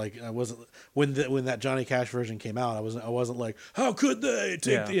they weren't like I wasn't when that Johnny Cash version came out. I wasn't like, how could they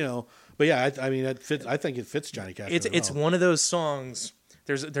take But yeah, it fits. I think it fits Johnny Cash. It's one of those songs.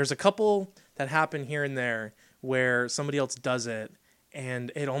 There's a couple that happen here and there where somebody else does it, and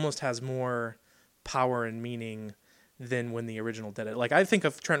it almost has more power and meaning than when the original did it. Like I think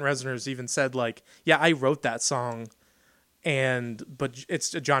of Trent Reznor's even said like, yeah, I wrote that song. But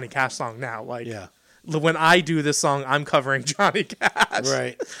it's a Johnny Cash song now. Like, when I do this song, I'm covering Johnny Cash.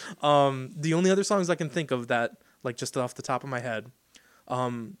 Right. The only other songs I can think of that, like just off the top of my head,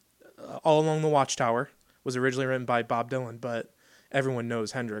 All Along the Watchtower was originally written by Bob Dylan, but everyone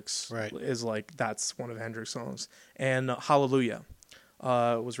knows Hendrix is like, that's one of Hendrix's songs. And Hallelujah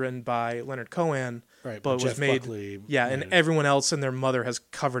was written by Leonard Cohen, but was Jeff made, Buckley, and everyone else and their mother has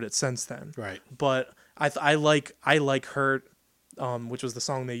covered it since then. Right. But I like Hurt, which was the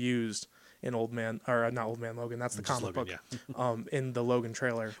song they used in Not Old Man Logan. That's the comic book. In the Logan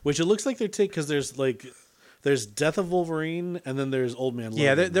trailer. Which it looks like they're because there's Death of Wolverine and then there's Old Man Logan.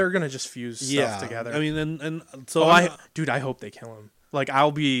 Yeah, they're gonna just fuse stuff together. And so I hope they kill him. Like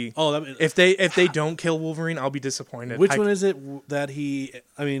I'll be. If they don't kill Wolverine, I'll be disappointed. Which one is it that he?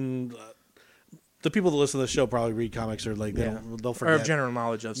 The people that listen to the show probably read comics or like they'll forget. Or have general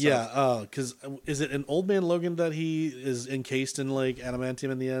knowledge of stuff. Yeah, because is it an Old Man Logan that he is encased in like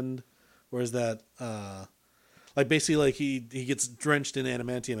adamantium in the end, or is that like basically like he gets drenched in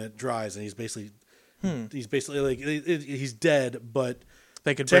adamantium and it dries and he's basically like he's dead, but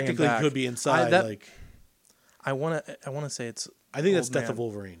they could technically bring him back. could be inside. I want to say it's. I think that's Death of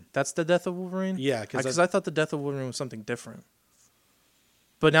Wolverine. That's the Death of Wolverine. Yeah, because I thought the Death of Wolverine was something different.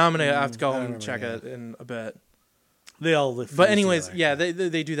 But now I'm gonna have to go I don't and check remember, it in a bit. They all live. But anyways, yeah,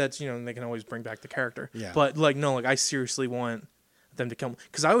 they do that. You know, and they can always bring back the character. Yeah. But like, no, like I seriously want them to come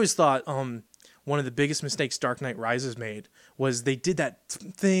because I always thought one of the biggest mistakes Dark Knight Rises made was they did that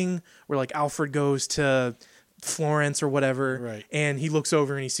thing where like Alfred goes to Florence or whatever, Right. and he looks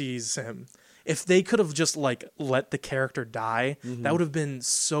over and he sees him. If they could have just like let the character die, that would have been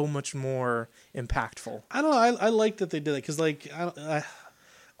so much more impactful. I don't know. I like that they did it because like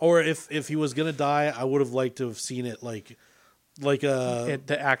or if he was gonna die, I would have liked to have seen it like At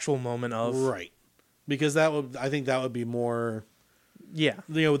the actual moment of right, because I think that would be more. yeah.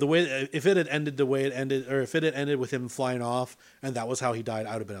 You know, the way if it had ended the way it ended, or if it had ended with him flying off and that was how he died,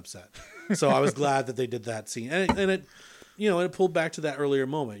 I would have been upset. So I was glad that they did that scene, and it you know, it pulled back to that earlier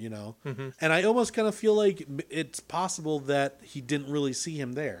moment, you know. And I almost kind of feel like it's possible that he didn't really see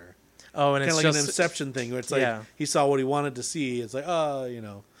him there. Oh, and Kind it's of like just an Inception thing where it's like yeah. he saw what he wanted to see. It's like, you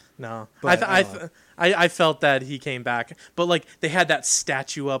know. No, But, I felt that he came back, but like they had that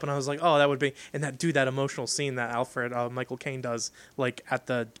statue up, and I was like, oh, that would be, and that emotional scene that Alfred Michael Caine does like at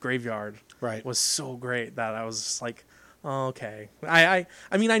the graveyard, Right. was so great that I was just like, oh, okay. I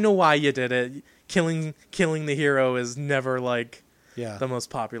mean I know why you did it. Killing the hero is never like Yeah. the most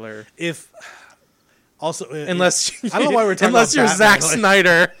popular, If also unless I don't know why we're talking unless about you're Zack Batman, like-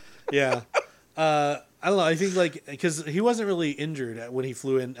 Snyder. Yeah. I don't know. I think like because he wasn't really injured when he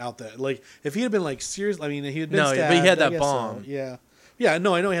flew out there. Like if he had been like serious, I mean, he had been No, but he stabbed, had I that guess bomb. So. Yeah. Yeah.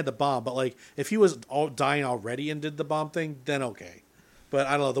 No, I know he had the bomb, but like if he was all dying already and did the bomb thing, then okay. But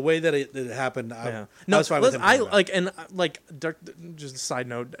I don't know the way that it happened. Yeah. I was fine with him. I coming back. like and like just a side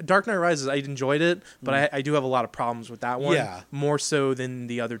note. Dark Knight Rises, I enjoyed it, but I do have a lot of problems with that one. Yeah. More so than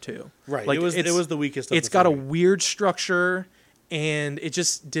the other two. Right. Like it was the weakest. Of It's the got a three. weird structure, and it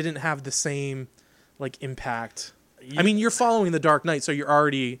just didn't have the same like impact. I mean, you're following the Dark Knight, so you're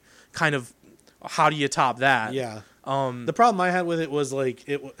already kind of. How do you top that? Yeah. The problem I had with it was like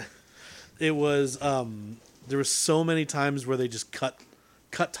it was there was so many times where they just cut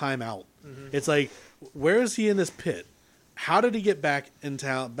time out. It's like, where is he in this pit? How did he get back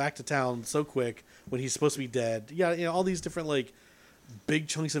to town so quick when he's supposed to be dead? Yeah, you know, all these different like big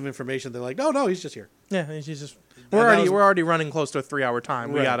chunks of information. They're like, no, he's just here. Yeah. It's just that we're was- already running close to a 3-hour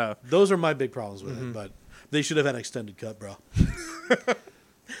time. We Right. gotta. Those are my big problems with it, but they should have had an extended cut, bro.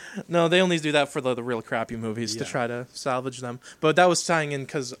 No, they only do that for the real crappy movies to Yeah. try to salvage them. But that was tying in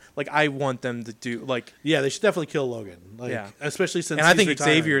because like I want them to do like. Yeah, they should definitely kill Logan. Like, Yeah. especially since And I he's think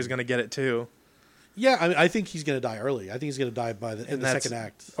retiring. Xavier is going to get it too. Yeah, I think he's going to die early. I think he's going to die in the that's- second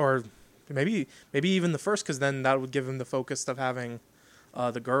act. Or maybe even the first, because then that would give him the focus of having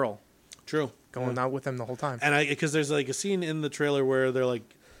the girl True. going out with him the whole time. And because there's like a scene in the trailer where they're like,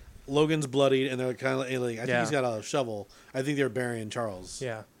 Logan's bloodied, and they're kind of like, I think Yeah. he's got a shovel. I think they're burying Charles.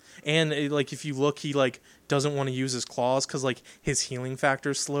 Yeah. And like if you look, he like doesn't want to use his claws because like his healing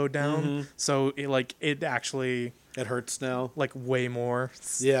factor's slowed down. So it actually It hurts now. like way more.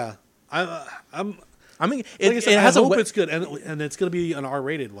 Yeah, I'm. I mean, Like it, I said, it has I a hope we- it's good, and it's going to be an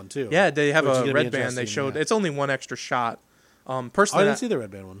R-rated one too. yeah. They have which is a gonna be red band. They interesting, showed yeah. it's only one extra shot. Oh, Personally, I didn't see the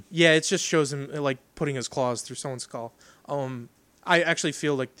red band one. yeah, it just shows him like putting his claws through someone's skull. I actually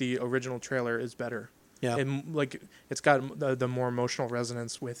feel like the original trailer is better. Yeah. And like it's got the more emotional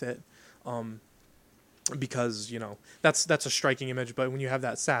resonance with it, because you know that's a striking image. But when you have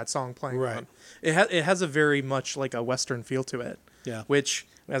that sad song playing, Right. on, it has a very much like a Western feel to it. Yeah. Which,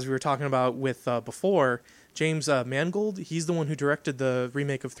 as we were talking about with before, James Mangold, he's the one who directed the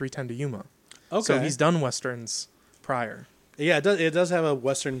remake of 3:10 to Yuma. Okay. So he's done westerns prior. Yeah, it does have a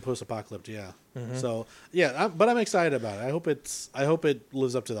Western post-apocalypse. Yeah. So yeah, but I'm excited about it. I hope it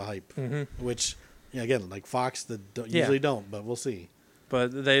lives up to the hype. Which, yeah, again, like Fox, usually don't, but we'll see.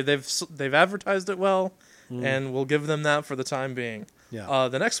 But they've advertised it well, and we'll give them that for the time being. Yeah.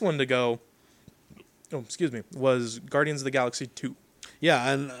 The next one to go, was Guardians of the Galaxy 2.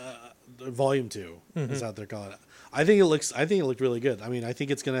 Yeah, and Volume 2 is out there calling it. I think it looked really good. I mean, I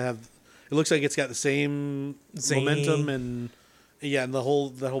think it's gonna have. It looks like it's got the same Zany. momentum and and the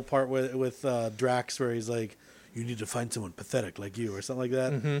whole part with Drax where he's like, you need to find someone pathetic like you or something like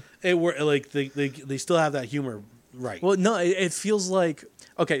that. It were like they still have that humor right. Well, no, it feels like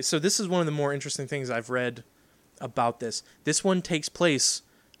okay. So this is one of the more interesting things I've read about this. This one takes place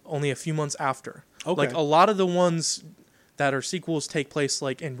only a few months after. Okay. Like a lot of the ones that are sequels take place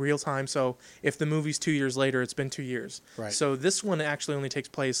like in real time. So if the movie's 2 years later, it's been 2 years. Right. So this one actually only takes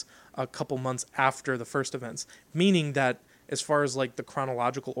place a couple months after the first events, meaning that as far as like the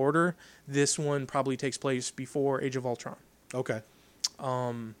chronological order, this one probably takes place before Age of Ultron. Okay.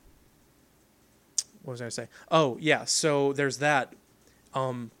 What was I going to say? Oh, yeah. So there's that.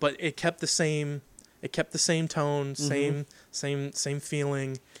 But it kept the same. It kept the same tone, same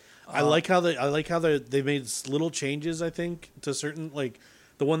feeling. I like how they made little changes. I think to certain like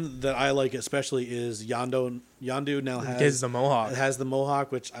the one that I like especially is Yondu now Has the mohawk. It has the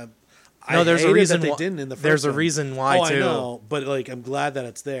mohawk, which I No, there's a hated reason that they why- didn't in the first. there's a one. reason why, Oh, too. I know, but like I'm glad that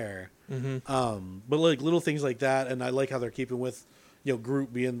it's there. But like little things like that, and I like how they're keeping with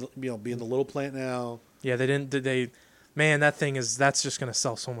Groot being being the little plant now. Yeah, they didn't. Man, that's just gonna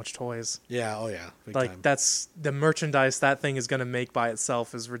sell so much toys. Yeah, oh yeah, big Like time. that's the merchandise that thing is gonna make by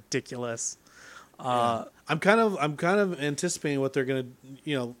itself is ridiculous. I'm kind of anticipating what they're gonna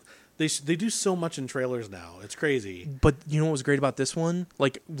they do so much in trailers now. It's crazy. But you know what was great about this one?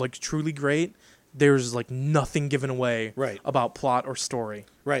 Like truly great. There's like nothing given away Right. about plot or story.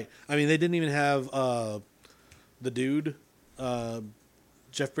 Right. I mean, they didn't even have the dude,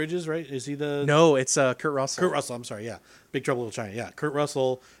 Jeff Bridges, right? Is he the No, it's Kurt Russell. Kurt Russell? I'm sorry. Yeah, Big Trouble in Little China. Yeah, Kurt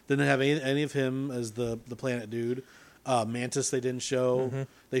Russell didn't have any of him as the planet dude. Mantis they didn't show.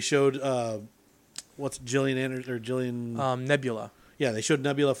 They showed what's Gillian Anderson or Gillian? Nebula. Yeah, they showed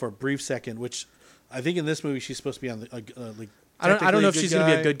Nebula for a brief second, which I think in this movie she's supposed to be on the like. I don't know technically if she's going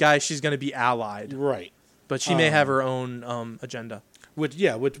to be a good guy. She's going to be allied, Right. but she may have her own agenda. Which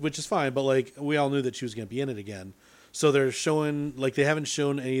is fine, but like we all knew that she was going to be in it again. So they're showing like they haven't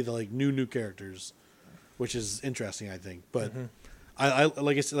shown any of the like new characters, which is interesting, I think. But I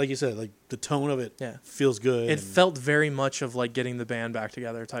like you said, like the tone of it feels good. It felt very much of like getting the band back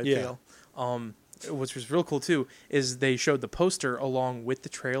together type Yeah. feel. Which was real cool too is they showed the poster along with the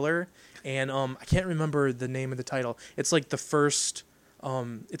trailer, and I can't remember the name of the title. It's like the first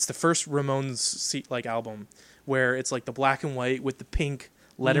Ramones album where it's like the black and white with the pink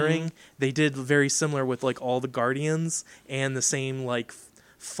lettering. They did very similar with like all the Guardians and the same like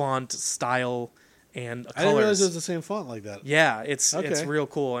font style and colors. I didn't realize it was the same font like that. Yeah, it's Okay. real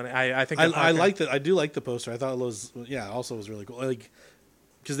cool, and I think I like that. I do like the poster. I thought it was also was really cool. Like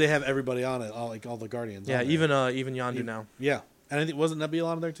because they have everybody on it, all the Guardians. Yeah, on there. even Yondu now. Yeah, and I think wasn't Nebula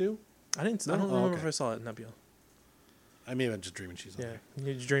on there too? I don't Oh, remember okay. if I saw it in Nebula. I may have been just dreaming she's on Yeah,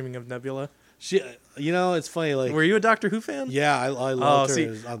 there. you're dreaming of Nebula. She, it's funny. Like, Were you a Doctor Who fan? yeah, I loved her see.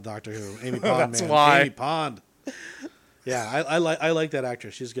 as on Doctor Who. Amy Pond, That's man. why. Amy Pond. Yeah, I like that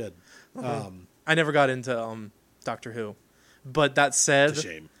actress. She's good. I never got into Doctor Who, but that said, It's a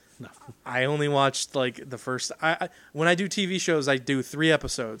shame. No. I only watched like the first. When I do TV shows, I do 3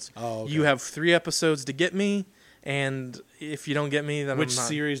 episodes. Oh, okay. You have 3 episodes to get me, and if you don't get me, then Which I'm not.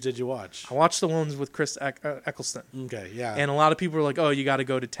 series did you watch? I watched the ones with Chris Eccleston, Okay, yeah, and a lot of people were like, "Oh, you got to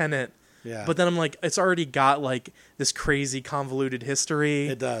go to Tenet." yeah. But then I'm like, it's already got like this crazy convoluted history.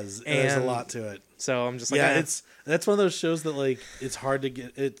 it does. There's a and- lot to it. So I'm just like, Yeah, eh. that's one of those shows that like it's hard to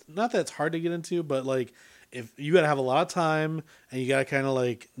get. It not that it's hard to get into, but like if you got to have a lot of time and you got to kind of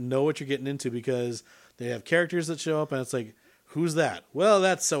like know what you're getting into because they have characters that show up and it's like, who's that? Well,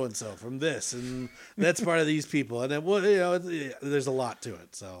 that's so and so from this, and that's part of these people, and then there's a lot to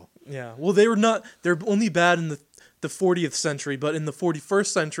it. So Yeah. Well, they're only bad in the 40th century, but in the 41st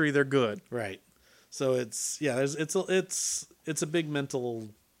century, they're good. right, so it's a big mental.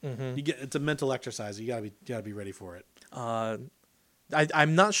 It's a mental exercise. You gotta be ready for it.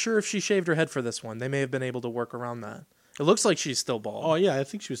 I'm not sure if she shaved her head for this one. They may have been able to work around that. It looks like she's still bald. Oh yeah, I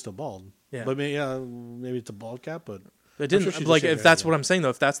think she was still bald. Yeah. But maybe it's a bald cap, but It didn't sure she just like shaved if her that's head, what yeah. I'm saying though.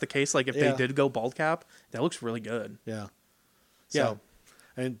 If that's the case, like if Yeah. they did go bald cap, that looks really good. yeah. So, Yeah.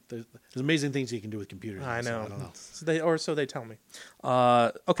 And there's amazing things you can do with computers. I so know. I don't know. So they tell me.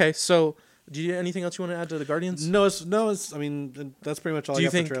 Okay, so do you anything else you want to add to the Guardians? No, I mean, that's pretty much all I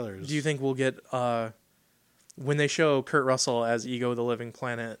got for trailers. Do you think we'll get when they show Kurt Russell as Ego the Living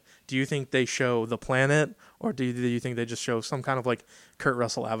Planet? Do you think they show the planet, or do you think they just show some kind of like Kurt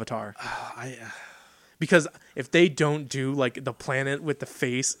Russell avatar? Because if they don't do like the planet with the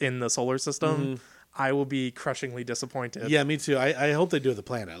face in the solar system, I will be crushingly disappointed. Yeah, me too. I hope they do the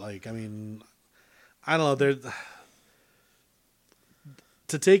planet. Like, I mean, I don't know.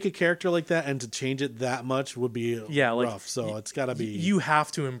 To take a character like that and to change it that much would be rough. So it's got to be. You have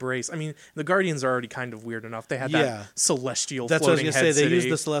to embrace. I mean, the Guardians are already kind of weird enough. They had Yeah. that celestial. That's what I was floating gonna say. head They city. use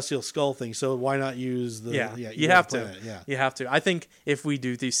the celestial skull thing. So why not use the? Yeah, you you got have the to. planet, Yeah. You have to. I think if we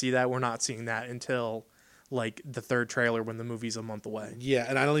do see that, we're not seeing that until like the 3rd trailer when the movie's a month away. Yeah,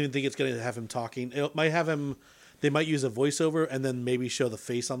 and I don't even think it's going to have him talking. It might have him. They might use a voiceover and then maybe show the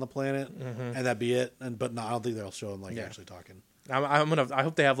face on the planet, and that'd be it. But no, I don't think they'll show him actually talking. I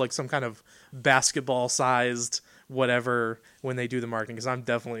hope they have like some kind of basketball-sized whatever when they do the marketing, because I'm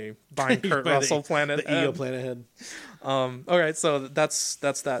definitely buying Kurt By Russell planet. the Ego planet head. All right, so that's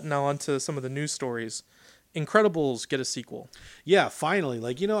that. Now on to some of the news stories. Incredibles get a sequel. Yeah, finally.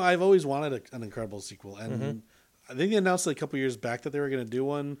 Like, I've always wanted an Incredibles sequel, and I think they announced a couple years back that they were going to do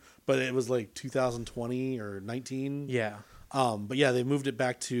one, but it was like 2020 or 19. Yeah. But yeah, they moved it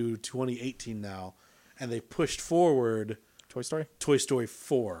back to 2018 now, and they pushed forward Toy Story? Toy Story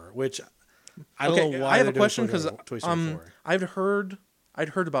 4, which I don't know why. I have they're a question doing because Toy Story 4. I'd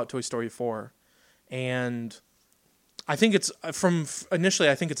heard about Toy Story 4, and I think it's initially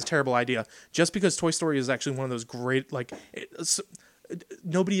I think it's a terrible idea, just because Toy Story is actually one of those great, like,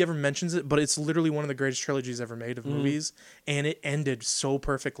 nobody ever mentions it, but it's literally one of the greatest trilogies ever made of movies, and it ended so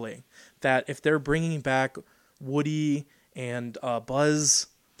perfectly that if they're bringing back Woody and Buzz,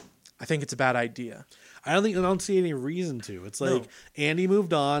 I think it's a bad idea. I don't see any reason to. It's like Andy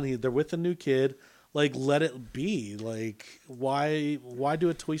moved on. They're with a new kid. Like, let it be. Like, why do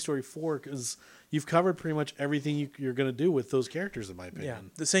a Toy Story 4? Because you've covered pretty much everything you're going to do with those characters, in my opinion. Yeah,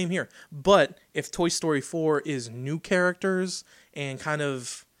 the same here. But if Toy Story 4 is new characters and kind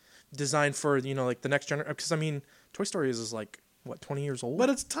of designed for, like the next generation, because I mean, Toy Story is like, what, 20 years old? But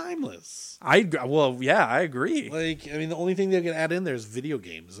it's timeless. I agree. Like, I mean, the only thing they can add in there is video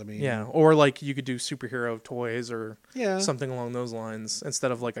games. I mean, Yeah, or like you could do superhero toys or Yeah. something along those lines instead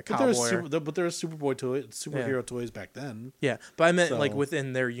of like a but cowboy. there were superhero toys back then. Yeah, but I meant So- like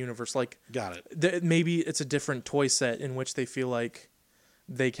within their universe. Like Got it. maybe it's a different toy set in which they feel like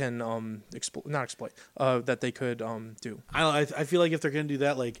they can that they could do. I feel like if they're going to do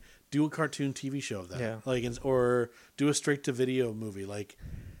that, like, do a cartoon TV show of that. Yeah. Like, or do a straight to video movie. Like,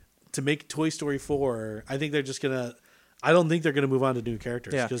 to make Toy Story 4, I think they're just going to. I don't think they're going to move on to new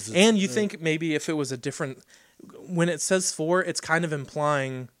characters. Yeah, 'Cause and you think maybe if it was a different, when it says 4, it's kind of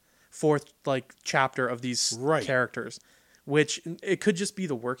implying fourth like chapter of these Right. characters, which it could just be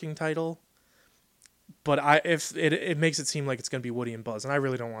the working title. But if it makes it seem like it's going to be Woody and Buzz, and I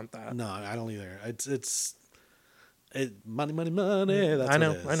really don't want that. No, I don't either. It's money. That's I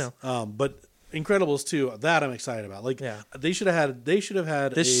know, what it is. I know. But Incredibles 2, that I'm excited about. Like, Yeah. they should have had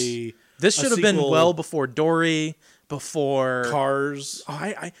This should have been sequel. well before Dory, before Cars.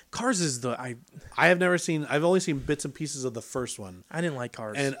 Cars is I have never seen. I've only seen bits and pieces of the first one, I didn't like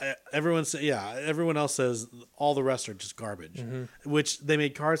Cars. and everyone else says all the rest are just garbage. Which they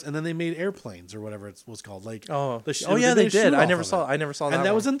made Cars, and then they made Airplanes or whatever it was called. Like, yeah, made they a did. shoot I off never of saw. it. I never saw that. And that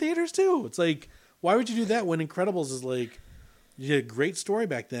one. was in theaters too. It's like, why would you do that when Incredibles is like, you had a great story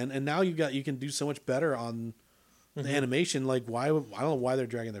back then, and now you can do so much better on the animation. Like, why? I don't know why they're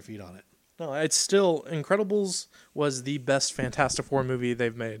dragging their feet on it. No, it's still Incredibles was the best Fantastic Four movie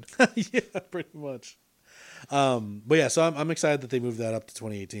they've made. Yeah, pretty much. But yeah, so I'm excited that they moved that up to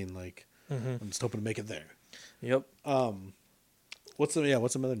 2018. Like, I'm just hoping to make it there. Yep. What's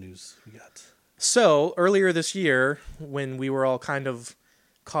some other news we got? So earlier this year, when we were all kind of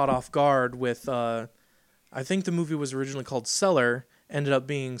caught off guard with, I think the movie was originally called Cellar, ended up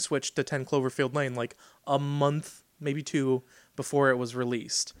being switched to 10 Cloverfield Lane like a month, maybe 2 before it was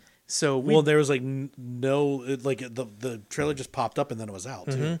released. So There was like the trailer just popped up and then it was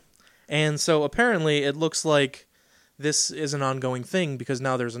out too. And so apparently it looks like this is an ongoing thing because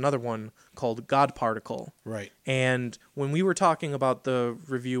now there's another one called God Particle. Right. And when we were talking about the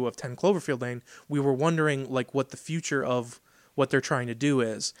review of 10 Cloverfield Lane, we were wondering like what the future of what they're trying to do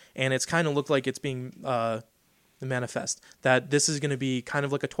is. And it's kind of looked like it's being manifest. That this is going to be kind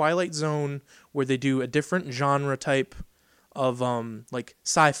of like a Twilight Zone where they do a different genre type of like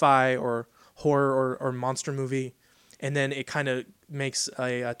sci-fi or horror or monster movie. And then it kind of makes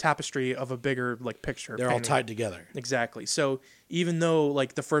a tapestry of a bigger like picture. They're all painting. tied together. Exactly. So even though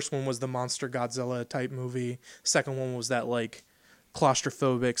like the first one was the monster Godzilla type movie, second one was that like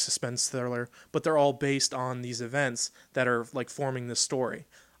claustrophobic suspense thriller, but they're all based on these events that are like forming this story.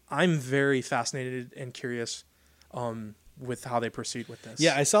 I'm very fascinated and curious with how they proceed with this.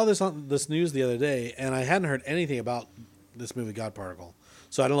 Yeah, I saw this on this news the other day, and I hadn't heard anything about this movie God Particle.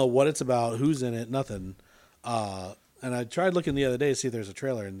 So I don't know what it's about, who's in it, nothing. And I tried looking the other day to see if there's a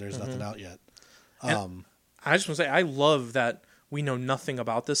trailer, and there's nothing out yet. I just want to say I love that we know nothing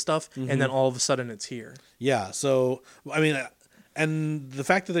about this stuff, and then all of a sudden it's here. Yeah, so, I mean, and the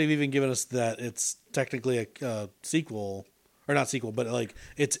fact that they've even given us that it's technically a sequel, or not sequel, but like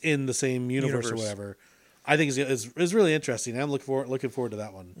it's in the same universe. Or whatever, I think is really interesting. I'm looking forward to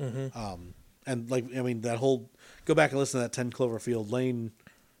that one. And like, I mean, that whole, go back and listen to that 10 Cloverfield Lane,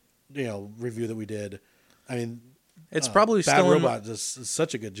 review that we did. I mean, It's probably Bad still Robot does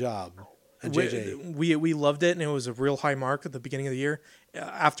such a good job. And JJ. we loved it, and it was a real high mark at the beginning of the year.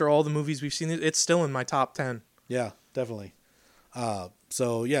 After all the movies we've seen, it's still in my top 10. Yeah, definitely.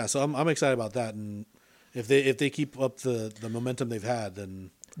 So I'm excited about that, and if they keep up the momentum they've had, then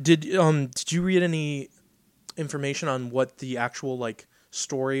Did you read any information on what the actual like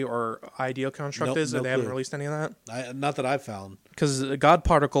story or idea construct Nope, is? no They haven't clue. released any of that? Not that I've found. Because God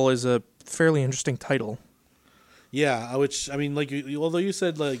Particle is a fairly interesting title. Yeah, which I mean, like, although you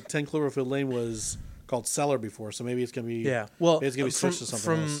said like 10 Cloverfield Lane was called Cellar before, so maybe it's gonna be Yeah, well, maybe it's gonna be from, switched to something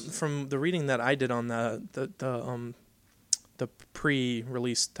from else. from the reading that I did on the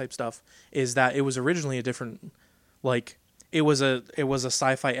pre-release type stuff is that it was originally a different, like it was a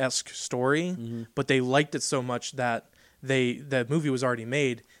sci-fi-esque story, Mm-hmm. but they liked it so much that the movie was already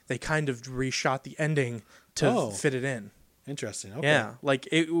made. They kind of reshot the ending to Oh. fit it in. Interesting. Okay. Yeah, like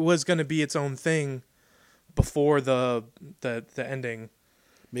it was going to be its own thing before the ending.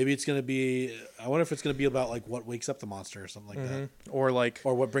 Maybe it's gonna be. I wonder if it's gonna be about like what wakes up the monster or something like that, Or like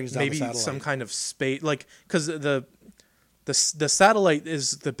or what brings down maybe the satellite. some kind of space, like because the satellite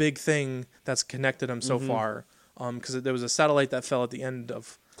is the big thing that's connected them Mm-hmm. so far. Because there was a satellite that fell at the end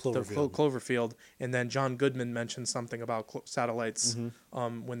of Cloverfield. Cloverfield, and then John Goodman mentioned something about satellites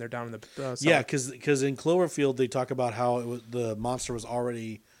when they're down in the Mm-hmm. Yeah, cellar. because in Cloverfield they talk about how the monster was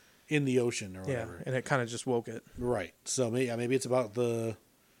already in the ocean or Yeah, whatever. and it kind of just woke it. Right. So maybe it's about the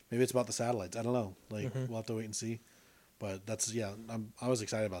satellites. I don't know. Like we'll have to wait and see. But that's I was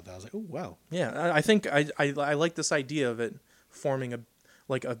excited about that. I was like, oh wow. Yeah, I think I like this idea of it forming a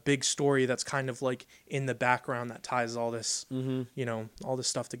big story that's kind of like in the background that ties all this, all this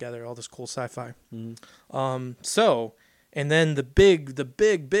stuff together, all this cool sci-fi. So, and then the big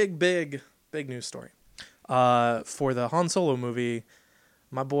news story, for the Han Solo movie,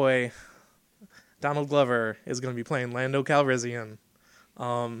 my boy Donald Glover is going to be playing Lando Calrissian.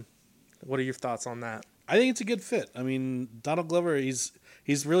 What are your thoughts on that? I think it's a good fit. I mean, Donald Glover, he's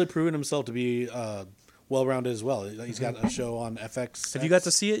really proven himself to be well-rounded as well. He's got a show on FX. Have you got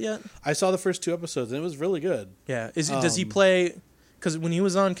to see it yet? I saw the first 2 episodes, and it was really good. Yeah. Does he play? Because when he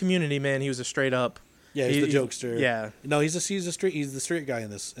was on Community, man, he was a straight up. Yeah, he's the jokester. Yeah. No, he's the straight guy in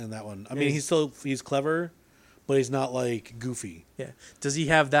that one. I mean, he's clever, but he's not like goofy. Yeah. Does he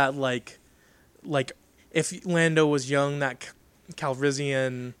have that like if Lando was young, that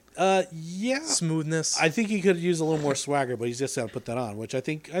Calrissian Yeah. smoothness? I think he could use a little more swagger, but he's just got to put that on, which I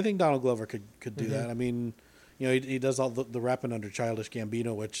think Donald Glover could do that. I mean, he does all the rapping under Childish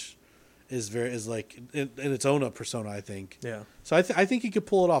Gambino, which is like in its own persona, I think. Yeah. So I think he could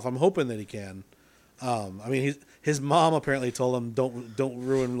pull it off. I'm hoping that he can. I mean, his mom apparently told him don't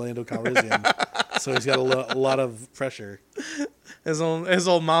ruin Lando Calrissian, so he's got a lot of pressure. His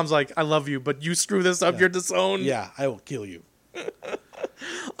old mom's like, I love you, but you screw this up, you're disowned. Yeah, I will kill you.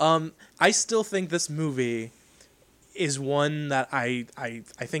 I still think this movie is one that I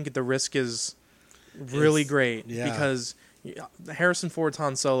think the risk is really great because Harrison Ford's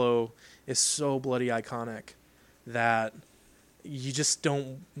Han Solo is so bloody iconic that you just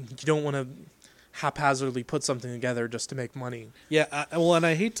don't want to haphazardly put something together just to make money. Yeah, and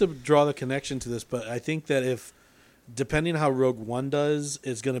I hate to draw the connection to this, but I think that depending how Rogue One does,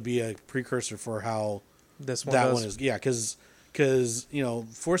 it's going to be a precursor for how This one that does. one is. Yeah, because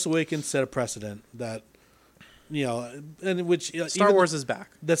Force Awakens set a precedent that and which Star Wars is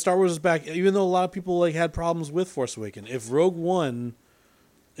back. that Star Wars is back. Even though a lot of people like had problems with Force Awakens, if Rogue One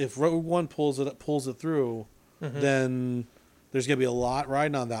pulls it through, then there's going to be a lot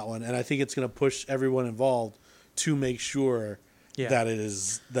riding on that one, and I think it's going to push everyone involved to make sure that it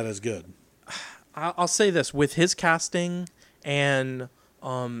is good. I'll say this with his casting and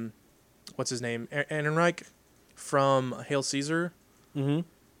what's his name, Ehrenreich from Hail Caesar. Mm-hmm.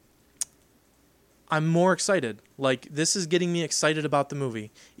 I'm more excited. Like, this is getting me excited about the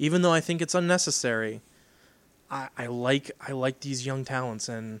movie, even though I think it's unnecessary. I like these young talents,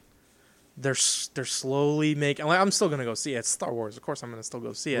 and they're slowly making. Like, I'm still gonna go see it. It's Star Wars, of course. I'm gonna still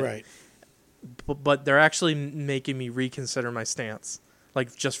go see it. Right. But they're actually making me reconsider my stance.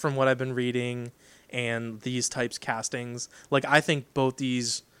 Like, just from what I've been reading and these types castings. Like, I think both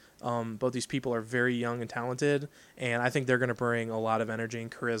these people are very young and talented, and I think they're gonna bring a lot of energy and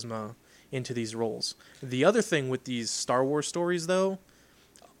charisma into these roles. The other thing with these Star Wars stories, though,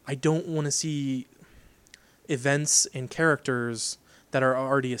 I don't want to see events and characters that are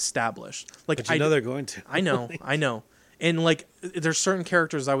already established. Like, But they're going to. I know. And like, there's certain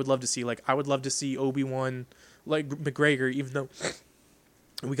characters I would love to see. Like, I would love to see Obi-Wan, like McGregor, even though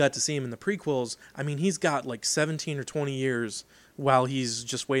we got to see him in the prequels. I mean, he's got like 17 or 20 years while he's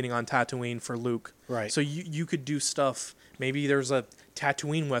just waiting on Tatooine for Luke. Right. So you could do stuff. Maybe there's a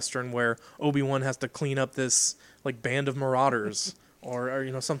Tatooine Western where Obi-Wan has to clean up this like band of marauders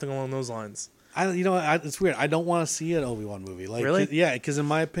or something along those lines. It's weird. I don't want to see an Obi-Wan movie. Like, Really? Yeah, because in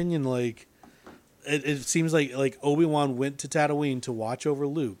my opinion, like, it seems like Obi-Wan went to Tatooine to watch over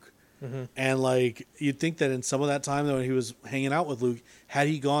Luke, And like you'd think that in some of that time when he was hanging out with Luke, had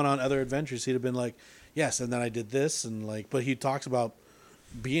he gone on other adventures, he'd have been like, yes, and then I did this, and like, but he talks about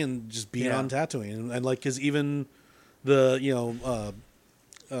being Yeah. on Tatooine, and like, because even the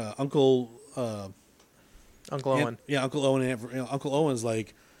Uncle Owen. Uncle Owen, and Uncle Owen's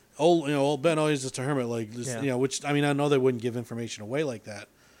like, old Ben always just a hermit, like, just, Yeah. which I mean, I know they wouldn't give information away like that,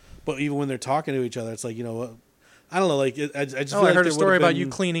 but even when they're talking to each other, it's like, I don't know, like, I just feel I like heard a there story would've about you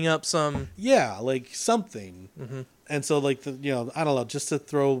been- cleaning up some. yeah, like something, and so like I don't know, just to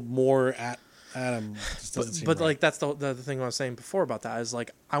throw more at him, just doesn't seem But right. like that's the thing I was saying before about that is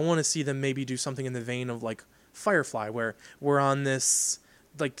like I want to see them maybe do something in the vein of like Firefly, where we're on this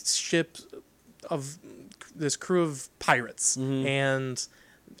like ship of this crew of pirates, and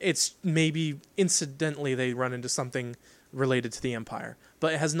it's maybe incidentally they run into something related to the Empire,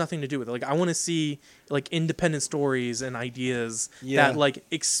 but it has nothing to do with it. Like I want to see like independent stories and ideas that like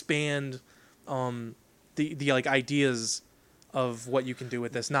expand the like ideas of what you can do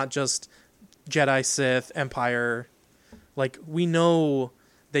with this, not just Jedi, Sith, Empire. Like we know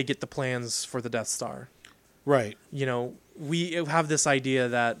they get the plans for the Death Star. right. We have this idea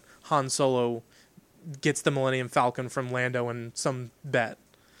that Han Solo gets the Millennium Falcon from Lando in some bet.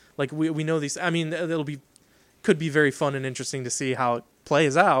 Like we know these. I mean, could be very fun and interesting to see how it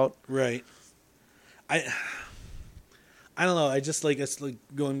plays out. Right. I don't know. I just like it's like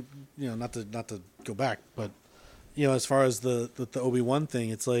going, not to go back, but as far as the Obi-Wan thing,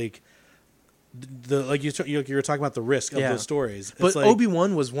 it's like like you were talking about the risk of Yeah. those stories. But It's like,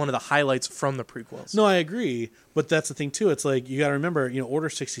 Obi-Wan was one of the highlights from the prequels. no, I agree, but that's the thing too. It's like you got to remember, Order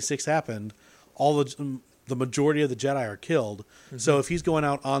 66 happened. All the majority of the Jedi are killed. So if he's going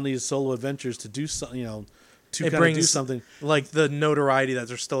out on these solo adventures to do something, to It kind of do brings something. like the notoriety that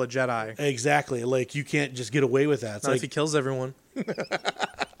there's still a Jedi. Exactly. Like you can't just get away with that. It's Not like if he kills everyone.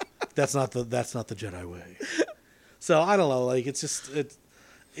 that's not the Jedi way. So I don't know. Like it's just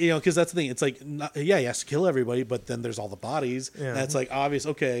because that's the thing. It's like he has to kill everybody, but then there's all the bodies. Yeah. And it's like obvious.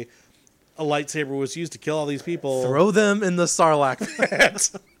 Okay, a lightsaber was used to kill all these people. Throw them in the Sarlacc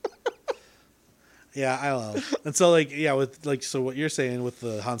pit. Yeah, I don't know. And so with so what you're saying with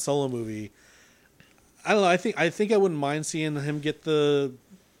the Han Solo movie, I don't know. I think I wouldn't mind seeing him get the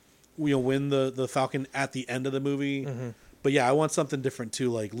win the Falcon at the end of the movie. But yeah, I want something different too,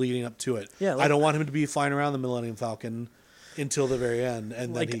 like leading up to it. Yeah, I don't want him to be flying around the Millennium Falcon until the very end,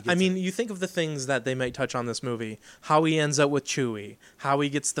 and then he gets you think of the things that they might touch on this movie. How he ends up with Chewie. How he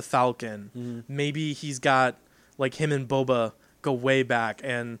gets the Falcon. Maybe he's got like him and Boba go way back,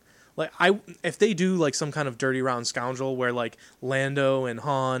 and like if they do like some kind of dirty round scoundrel where like Lando and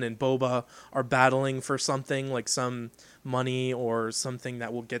Han and Boba are battling for something like some money or something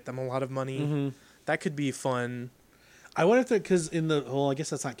that will get them a lot of money, that could be fun. I wonder if because I guess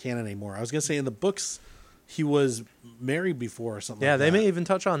that's not canon anymore. I was gonna say in the books he was married before or something. Yeah, like they that. may even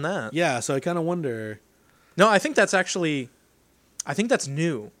touch on that. Yeah, so I kind of wonder. No, I think that's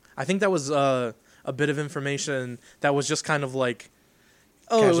new. I think that was a bit of information that was just kind of like,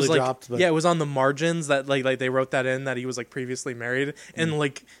 it was Casually like, dropped, but- yeah, it was on the margins that like they wrote that in that he was like previously married, and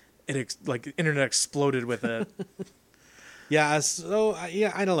like like internet exploded with it. Yeah, so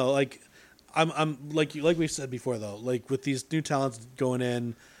I don't know. Like, I'm like we said before though. Like with these new talents going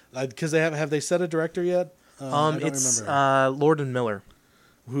in, because have they set a director yet? I don't It's remember. Lord and Miller.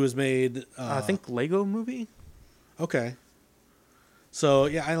 Who has made? I think Lego Movie. Okay. So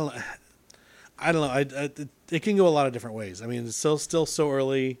yeah, I don't know. It can go a lot of different ways. I mean, it's still so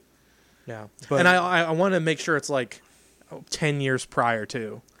early. Yeah, But- and I want to make sure it's like 10 years prior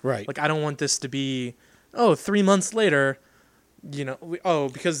to. Right. Like I don't want this to be 3 months later.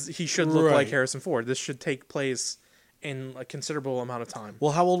 Because he should look like Right. Harrison Ford. This should take place in a considerable amount of time.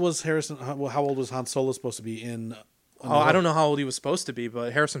 Well, how old was Harrison? How old was Han Solo supposed to be in? I don't know how old he was supposed to be,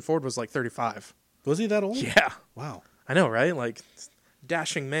 but Harrison Ford was like 35. Was he that old? Yeah, Wow. I know, right? Like,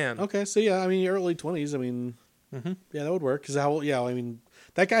 dashing man. Okay, so yeah, I mean, early 20s. I mean, yeah, that would work. Because how? Yeah, I mean,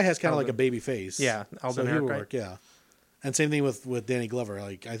 that guy has kind of like a Alden. baby face. Yeah, Alden so he would Ehrenreich. work. Yeah, and same thing with Danny Glover.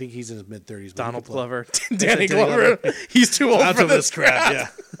 Like, I think he's in his mid 30s. Donald Glover. Danny Danny Glover. He's too old for this crap. Yeah.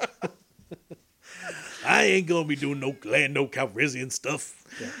 I ain't gonna be doing no Lando Calrissian stuff.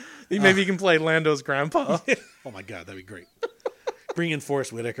 Yeah. Maybe he can play Lando's grandpa. Oh my god, that'd be great. Bring in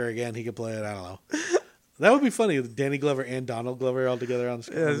Forrest Whitaker again. He could play it. I don't know. That would be funny. Danny Glover and Donald Glover all together on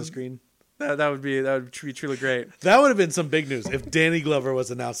the screen. That would be truly great. That would have been some big news if Danny Glover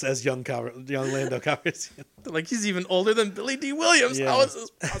was announced as young Lando Calrissian. Like he's even older than Billy D. Williams. Yeah. How is this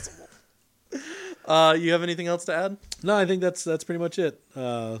possible? You have anything else to add? No, I think that's pretty much it.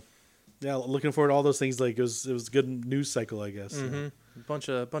 Yeah, looking forward to all those things. Like it was a good news cycle, I guess. bunch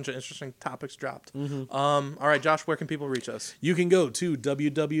of interesting topics dropped. All right, Josh, where can people reach us? You can go to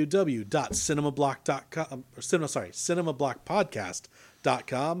www.cinemablock.com or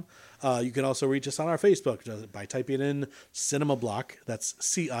cinemablockpodcast.com. You can also reach us on our Facebook by typing in Cinema Block. That's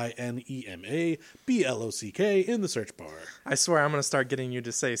CINEMABLOCK in the search bar. I swear I'm going to start getting you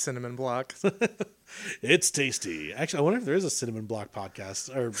to say Cinnamon Block. It's tasty. Actually, I wonder if there is a Cinnamon Block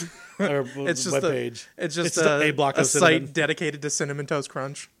podcast or It's just webpage. It's just a block a of cinnamon. site dedicated to Cinnamon Toast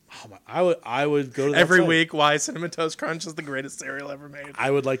Crunch. Oh my, I would go to that Every site. week, why Cinnamon Toast Crunch is the greatest cereal ever made.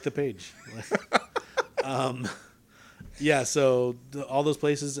 I would like the page. Yeah, so all those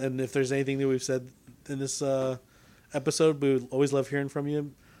places, and if there's anything that we've said in this episode, we would always love hearing from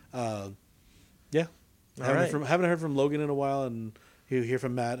you. Yeah, haven't heard from Logan in a while, and you hear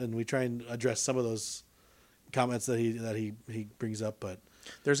from Matt, and we try and address some of those comments that he brings up. But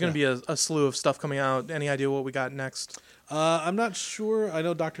There's going to be a slew of stuff coming out. Any idea what we got next? I'm not sure. I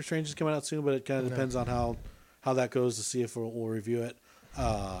know Doctor Strange is coming out soon, but it kind of depends on how that goes to see if we'll review it.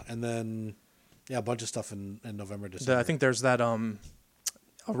 And then, yeah, a bunch of stuff in November, December. I think there's that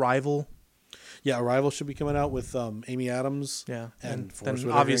Arrival. Yeah, Arrival should be coming out with Amy Adams. Yeah, and Forest then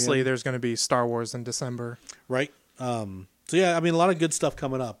Whitaker obviously again. there's going to be Star Wars in December. Right. So yeah, I mean, a lot of good stuff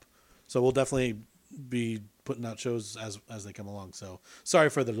coming up. So we'll definitely be putting out shows as they come along. So sorry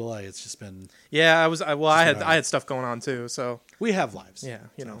for the delay. It's just been Yeah, I had stuff going on too. So we have lives. yeah,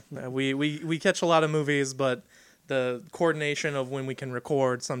 we catch a lot of movies, but the coordination of when we can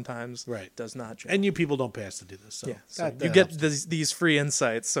record sometimes does not change. And you people don't pay us to do this. So, Yeah, so that you get helps. these free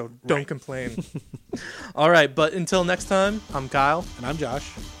insights, so don't complain. All right, but until next time, I'm Kyle. And I'm Josh.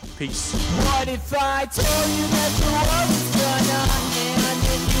 Peace. What if I told you that the world was gonna end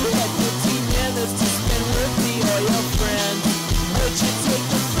and you had 15 minutes to spend with me or your friends? Would you take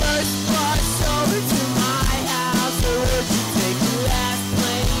the first bus over to my house, or would you take the last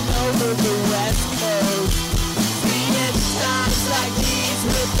plane over the West Coast? See, it's times like these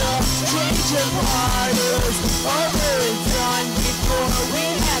with the change of heart, it was over